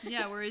 Yeah.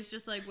 Yeah, whereas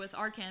just like with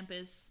our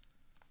campus,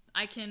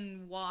 I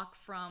can walk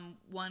from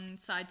one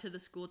side to the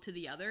school to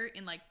the other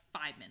in like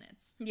 5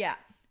 minutes, Yeah.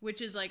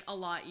 which is like a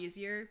lot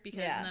easier because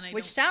Yeah. then I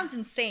Which don't... sounds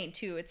insane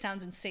too. It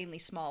sounds insanely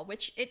small,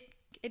 which it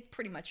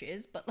pretty much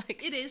is, but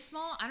like It is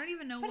small. I don't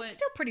even know but what... it's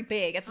still pretty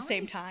big at the How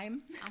same many-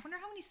 time. I wonder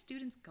how many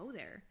students go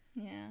there.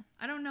 Yeah.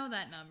 I don't know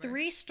that number.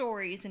 3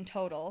 stories in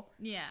total.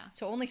 Yeah.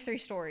 So only 3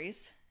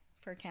 stories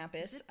for a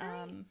campus. Is it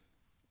 3?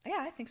 Yeah,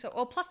 I think so.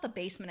 Oh, plus the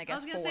basement, I I guess,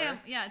 was gonna 4. say,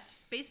 yeah, it's,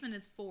 basement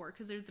is 4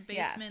 because there's the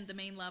Yeah. basement, the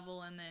main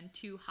level, and then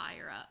 2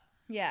 higher up.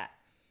 Yeah.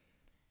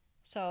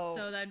 So,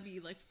 So that'd be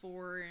like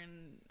 4,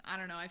 and I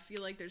don't know. I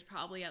feel like there's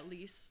probably at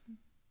least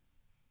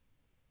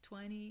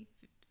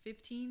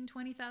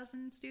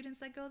 20,000 students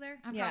that go there.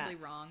 I'm Yeah. probably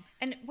wrong.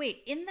 and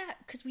wait, in that,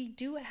 because we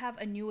do have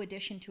a new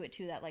addition to it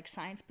too, that like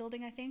science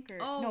building, I think, or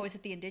Oh. no, is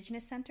it the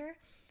Indigenous Center?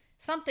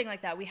 Something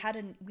like that. We had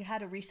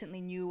a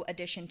recently new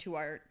addition to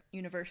our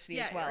university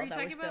as well are you that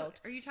talking was about?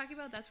 built. Are you talking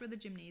about that's where the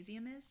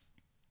gymnasium is?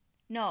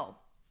 No,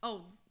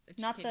 Oh,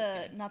 not okay, just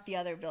the kidding. not the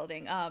other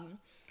building.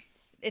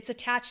 It's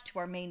attached to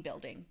our main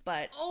building,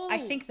 but I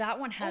Oh. think that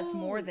one has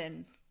more Oh.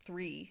 than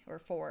 3 or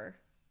 4,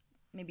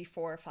 maybe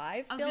 4 or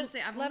 5. I was gonna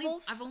say I've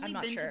levels. only I'm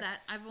not been sure. to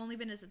that. I've only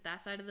been to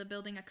that side of the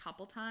building a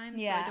couple times,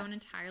 so Yeah. I don't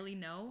entirely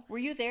know. Were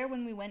you there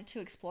when we went to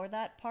explore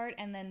that part?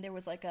 And then there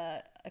was like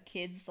a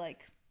kids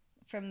like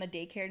from the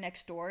daycare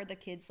next door. The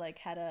kids like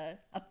had a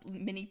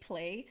mini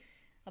play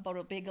about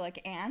a big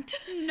like ant.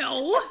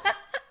 No.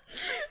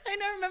 I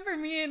know. Remember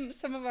me and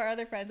some of our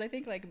other friends. I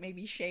think like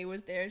maybe Shay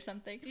was there or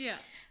something. Yeah.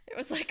 There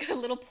was like a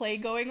little play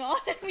going on,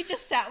 and we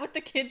just sat with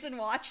the kids and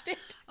watched it.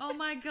 Oh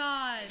my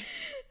god.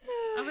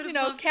 I would've You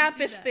know, loved to do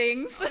campus that.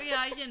 things. Oh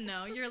yeah, you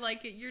know,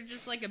 you're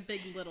just like a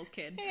big little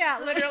kid. Yeah,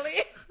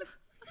 literally.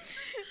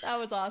 That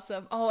was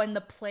awesome. Oh, and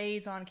the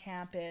plays on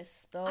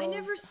campus. Those. I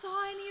never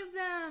saw any of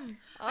them.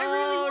 I Oh,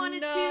 really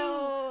wanted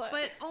no. to,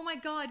 but oh my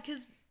god,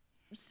 because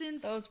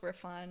since Those were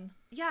fun.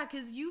 yeah,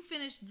 because you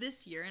finished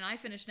this year and I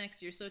finished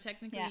next year, so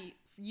technically Yeah.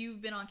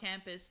 you've been on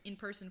campus in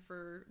person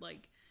for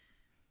like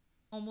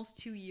almost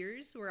 2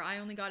 years, where I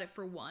only got it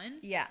for 1.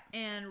 Yeah.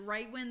 And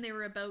right when they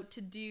were about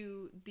to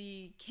do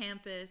the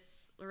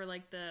campus or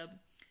like the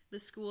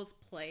school's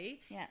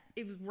play, Yeah.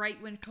 it was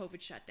right when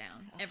COVID shut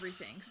down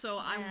everything. So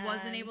I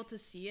wasn't man. able to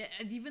see it,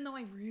 and even though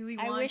I really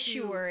want I wish to.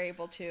 you were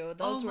able to.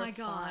 Those Oh were my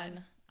god!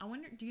 fun. I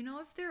wonder. Do you know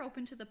if they're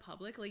open to the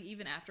public? Like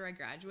even after I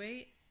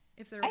graduate,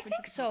 if they're I open to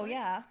think the so. public?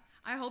 Yeah.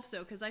 I hope so,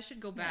 because I should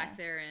go back Yeah.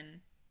 there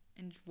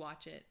and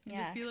watch it. And Yeah.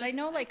 just be Because I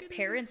know like could even-"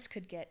 parents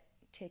could get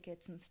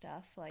tickets and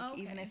stuff. Like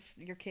even Okay. if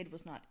your kid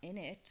was not in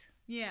it.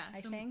 Yeah, I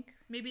so think.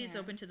 maybe it's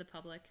Yeah. open to the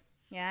public.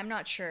 Yeah, I'm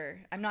not sure.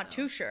 I'm not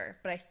So- too sure,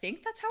 but I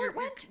think that's how it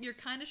went. You're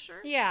kind of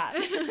sure. Yeah.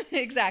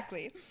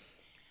 Exactly.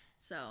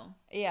 So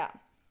Yeah.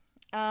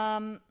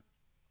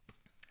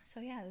 So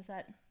yeah, is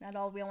that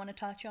all we want to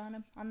touch on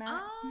that?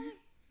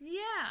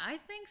 yeah, I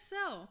think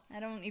so. I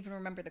don't even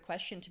remember the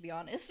question, to be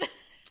honest.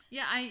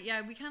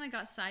 Yeah, we kind of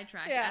got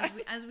sidetracked Yeah.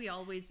 as we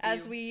always do.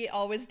 As we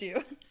always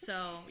do.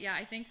 So yeah,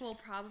 I think we'll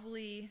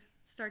probably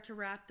start to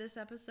wrap this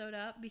episode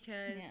up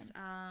because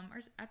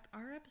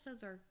our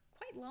episodes are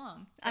quite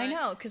long. I but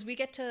know, because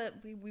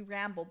we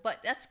ramble, but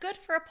that's good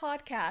for a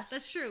podcast.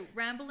 that's true.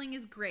 Rambling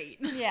is great.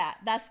 Yeah,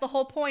 that's the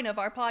whole point of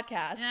our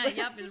podcast.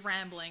 Yep, is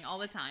rambling all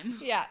the time.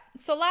 Yeah.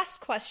 So last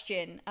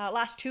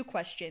two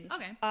questions.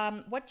 Okay.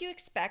 What do you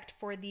expect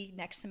for the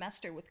next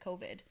semester with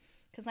COVID?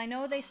 Because I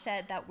know they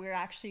said that we're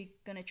actually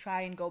going to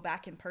try and go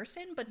back in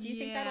person, but do you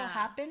think that'll Yeah.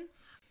 happen?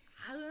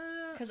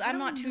 Because I I'm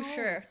not don't too know.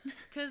 sure.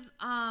 Because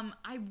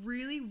I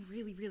really,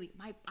 really, really,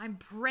 I'm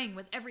praying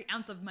with every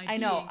ounce of my I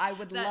being. know. I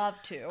would that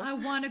love to. I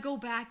want to go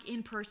back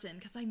in person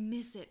because I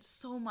miss it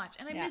so much,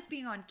 and I Yeah. miss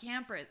being on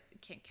campus.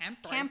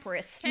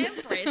 Campus.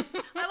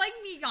 I like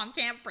being on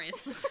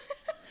campus.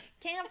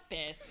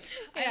 Campus.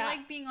 Yeah. I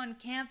like being on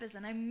campus,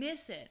 and I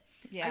miss it.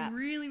 Yeah. I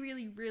really,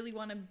 really, really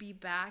want to be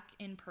back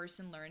in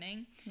person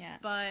learning. Yeah.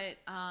 But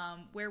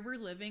where we're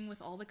living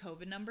with all the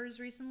COVID numbers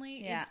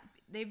recently, Yeah.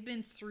 they've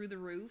been through the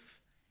roof.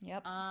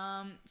 Yep.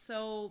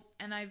 So,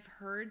 and I've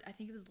heard, I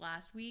think it was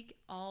last week,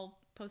 all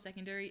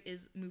post-secondary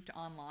is moved to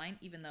online,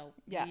 even though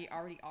we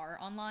already are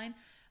online.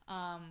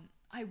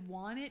 I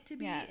want it to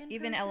be in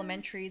even person.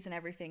 Elementaries and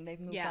everything, they've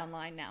moved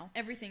online now.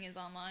 Everything is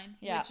online,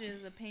 which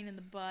is a pain in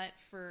the butt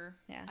for,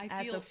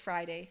 as of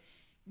Friday.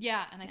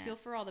 Yeah, and I feel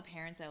for all the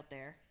parents out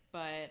there,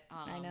 but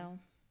I know.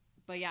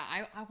 But yeah,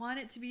 I want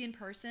it to be in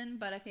person,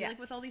 but I feel like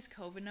with all these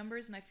COVID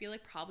numbers, and I feel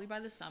like probably by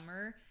the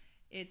summer,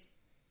 it's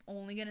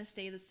only going to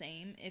stay the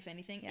same. If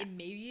anything,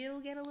 maybe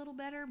it'll get a little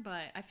better,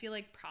 but I feel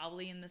like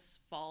probably in this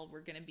fall,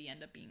 we're going to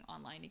end up being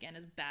online again,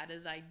 as bad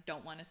as I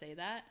don't want to say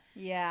that.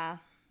 Yeah,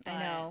 I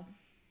know.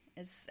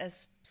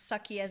 As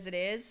sucky as it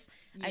is,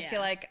 I feel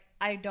like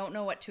I don't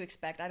know what to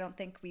expect. I don't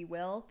think we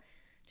will,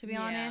 to be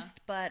honest,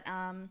 but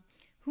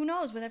who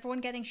knows, with everyone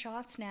getting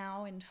shots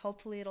now, and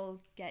hopefully it'll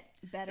get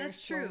better. That's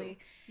slowly.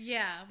 True.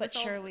 Yeah. But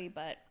surely,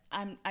 but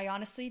I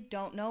honestly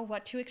don't know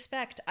what to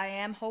expect. I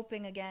am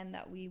hoping again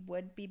that we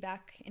would be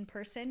back in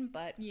person,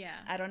 but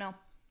I don't know.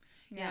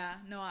 Yeah,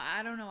 no,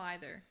 I don't know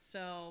either.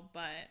 So,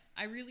 but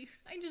I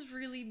just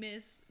really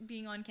miss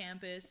being on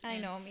campus. I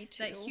know, me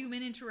too. That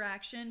human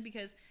interaction,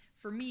 because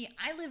for me,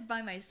 I live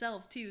by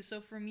myself too.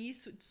 So for me,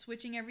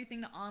 switching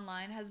everything to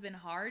online has been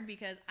hard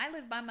because I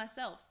live by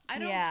myself. I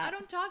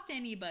don't talk to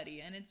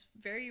anybody, and it's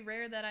very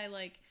rare that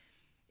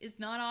it's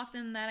not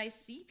often that I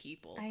see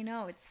people. I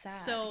know, it's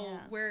sad. So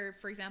where,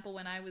 for example,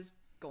 when I was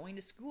going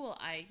to school,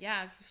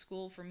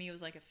 school for me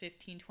was like a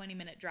 15-20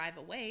 minute drive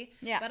away.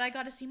 Yeah. But I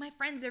got to see my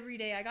friends every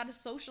day. I got to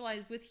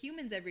socialize with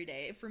humans every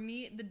day. For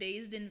me, the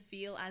days didn't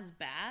feel as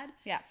bad.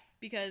 Yeah.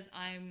 Because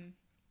I'm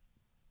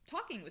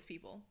talking with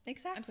people.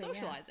 Exactly. I'm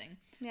socializing.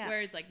 Yeah.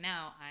 Whereas like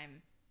now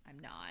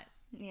I'm not.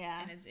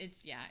 Yeah. And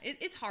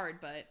it's hard,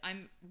 but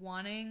I'm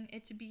wanting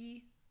it to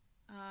be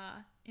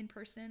in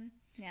person.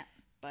 Yeah.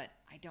 But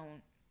I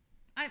don't.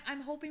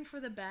 I'm hoping for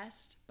the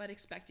best, but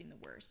expecting the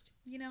worst,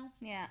 you know?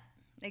 Yeah,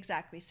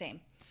 exactly. Same.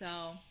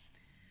 So.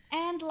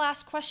 And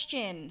last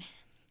question.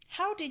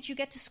 How did you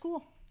get to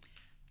school?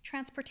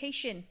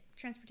 Transportation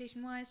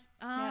wise.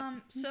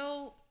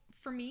 So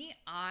for me,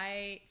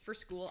 for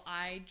school,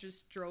 I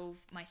just drove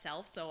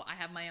myself. So I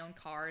have my own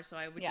car. So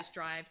I would just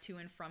drive to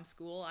and from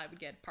school. I would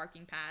get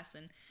parking pass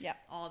and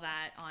all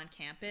that on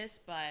campus.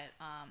 But,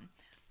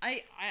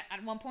 I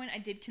at one point I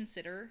did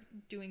consider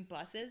doing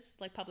buses,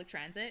 like public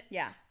transit.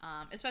 Yeah.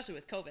 Especially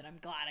with COVID. I'm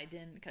glad I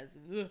didn't because.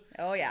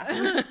 Oh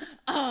yeah.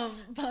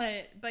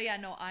 But yeah,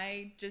 no,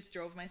 I just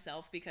drove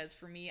myself because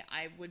for me,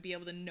 I would be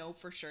able to know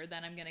for sure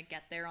that I'm gonna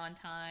get there on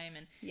time,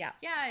 and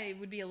it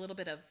would be a little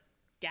bit of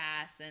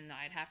gas, and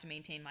I'd have to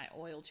maintain my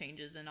oil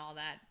changes and all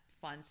that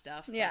fun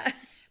stuff.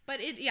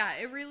 But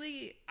it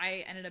really,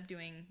 I ended up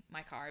doing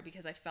my car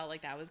because I felt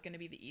like that was gonna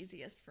be the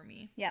easiest for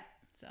me. Yeah.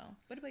 So,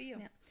 what about you?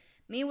 Yeah.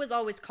 Me was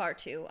always car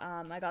too.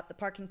 I got the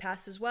parking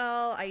pass as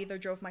well. I either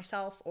drove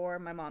myself or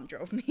my mom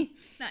drove me.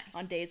 Nice.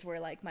 On days where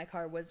like my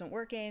car wasn't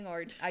working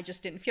or I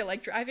just didn't feel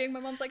like driving. My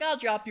mom's like, I'll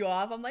drop you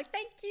off. I'm like,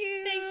 thank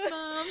you. Thanks,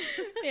 Mom.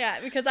 Yeah,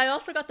 because I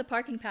also got the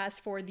parking pass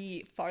for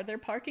the farther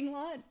parking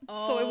lot.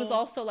 Oh. So it was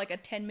also like a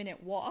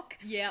 10-minute walk.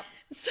 Yep.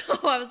 So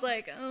I was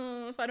like,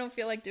 oh, if I don't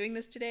feel like doing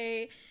this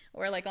today,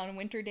 or like on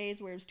winter days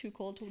where it was too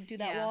cold to do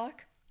that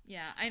walk.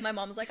 Yeah, my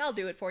mom was like, I'll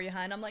do it for you,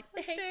 hon. I'm like,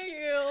 thank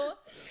you.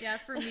 Yeah,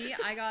 for me,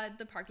 I got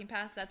the parking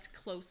pass that's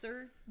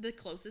the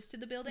closest to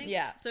the building.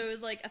 Yeah. So it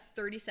was like a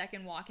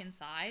 30-second walk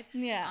inside.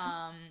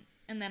 Yeah.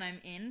 And then I'm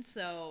in,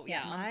 so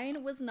yeah.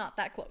 Mine was not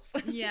that close.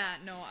 Yeah,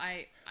 no,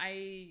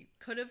 I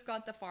could have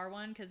got the far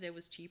one because it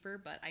was cheaper,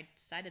 but I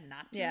decided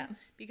not to. Yeah.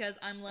 Because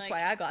I'm like... That's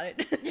why I got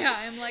it. Yeah,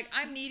 I'm like,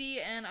 I'm needy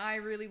and I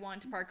really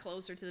want to park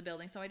closer to the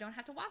building so I don't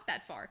have to walk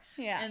that far.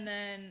 Yeah. And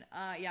then,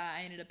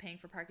 I ended up paying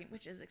for parking,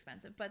 which is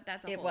expensive, but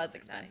that's a whole... It was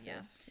expensive.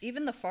 Yeah.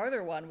 Even the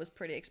farther one was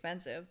pretty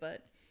expensive,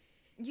 but...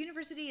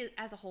 University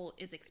as a whole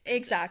is expensive.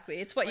 Exactly.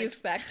 It's what you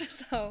expect,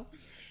 so...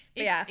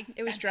 But yeah, expensive.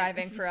 It was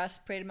driving for us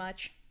pretty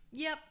much.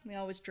 Yep. We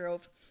always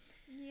drove.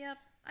 Yep.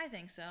 I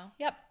think so.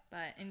 Yep.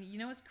 And you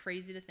know what's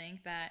crazy to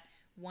think that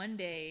one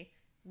day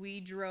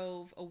we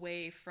drove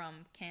away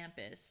from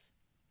campus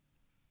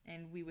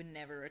and we would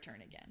never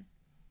return again.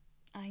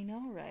 I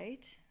know,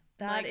 right?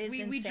 That is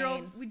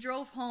insane. We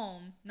drove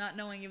home not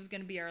knowing it was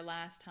going to be our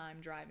last time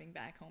driving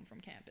back home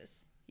from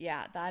campus.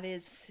 Yeah, that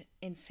is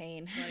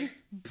insane. Like,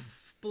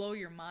 blow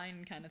your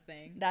mind kind of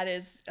thing. That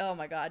is, oh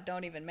my God,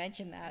 don't even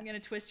mention that. I'm going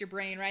to twist your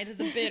brain right at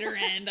the bitter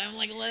end. I'm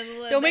like,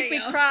 don't make me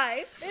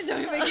cry.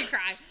 Don't make me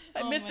cry.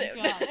 I miss it.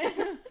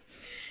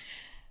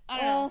 I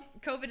don't know.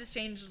 COVID has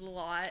changed a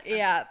lot.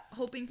 Yeah. I'm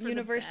hoping for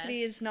University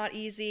the best. is not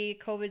easy.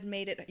 COVID's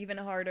made it even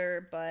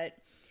harder, but...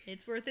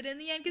 It's worth it in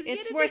the end because you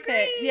get a degree. It's worth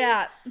it,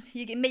 yeah.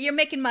 You're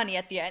making money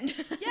at the end.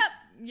 Yep.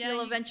 Yeah,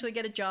 You'll eventually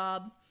get a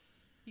job.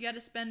 You got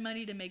to spend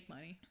money to make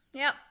money.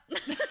 Yep.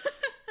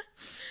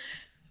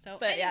 So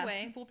But, yeah.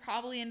 anyway, we'll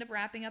probably end up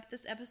wrapping up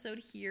this episode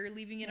here,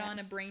 leaving it on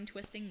a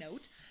brain-twisting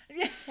note.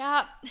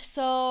 Yeah.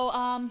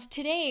 So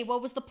today,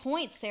 what was the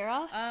point,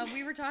 Sarah?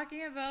 We were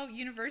talking about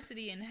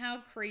university and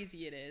how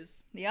crazy it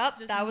is. Yep,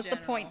 just that in was the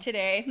general. point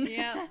today.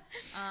 Yeah.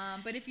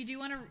 But if you do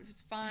want to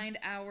find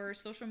our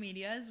social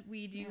medias,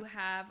 we do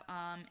have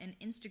an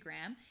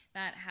Instagram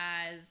that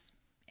has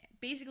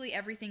basically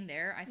everything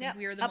there. I think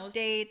we are the most...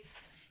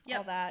 Updates,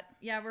 all that.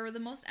 Yeah, we're the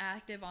most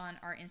active on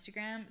our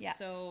Instagram. Yeah.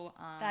 So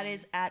That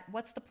is at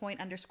what's the point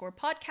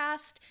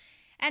 _podcast.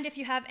 And if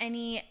you have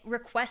any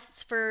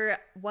requests for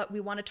what we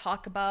want to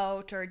talk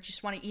about, or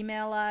just want to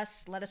email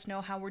us, let us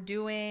know how we're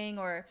doing,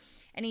 or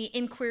any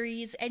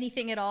inquiries,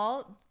 anything at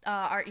all,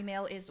 our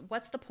email is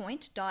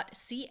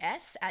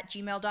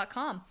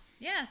whatsthepoint.cs@gmail.com.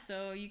 Yeah,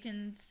 so you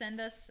can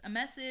send us a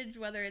message,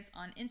 whether it's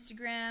on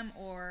Instagram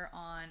or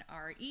on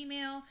our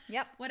email.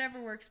 Yep.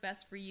 Whatever works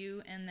best for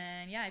you. And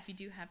then, yeah, if you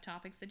do have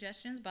topic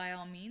suggestions, by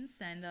all means,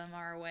 send them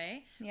our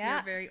way. Yeah.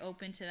 We're very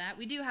open to that.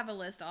 We do have a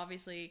list,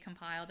 obviously,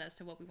 compiled as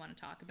to what we want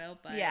to talk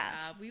about. But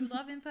we would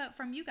love input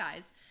from you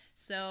guys.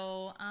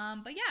 So,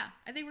 but yeah,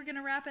 I think we're going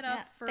to wrap it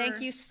up.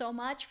 Thank you so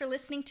much for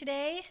listening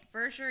today.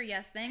 For sure.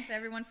 Yes, thanks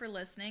everyone for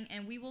listening.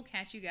 And we will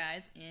catch you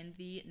guys in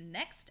the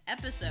next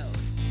episode.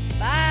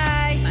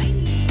 Bye. Bye.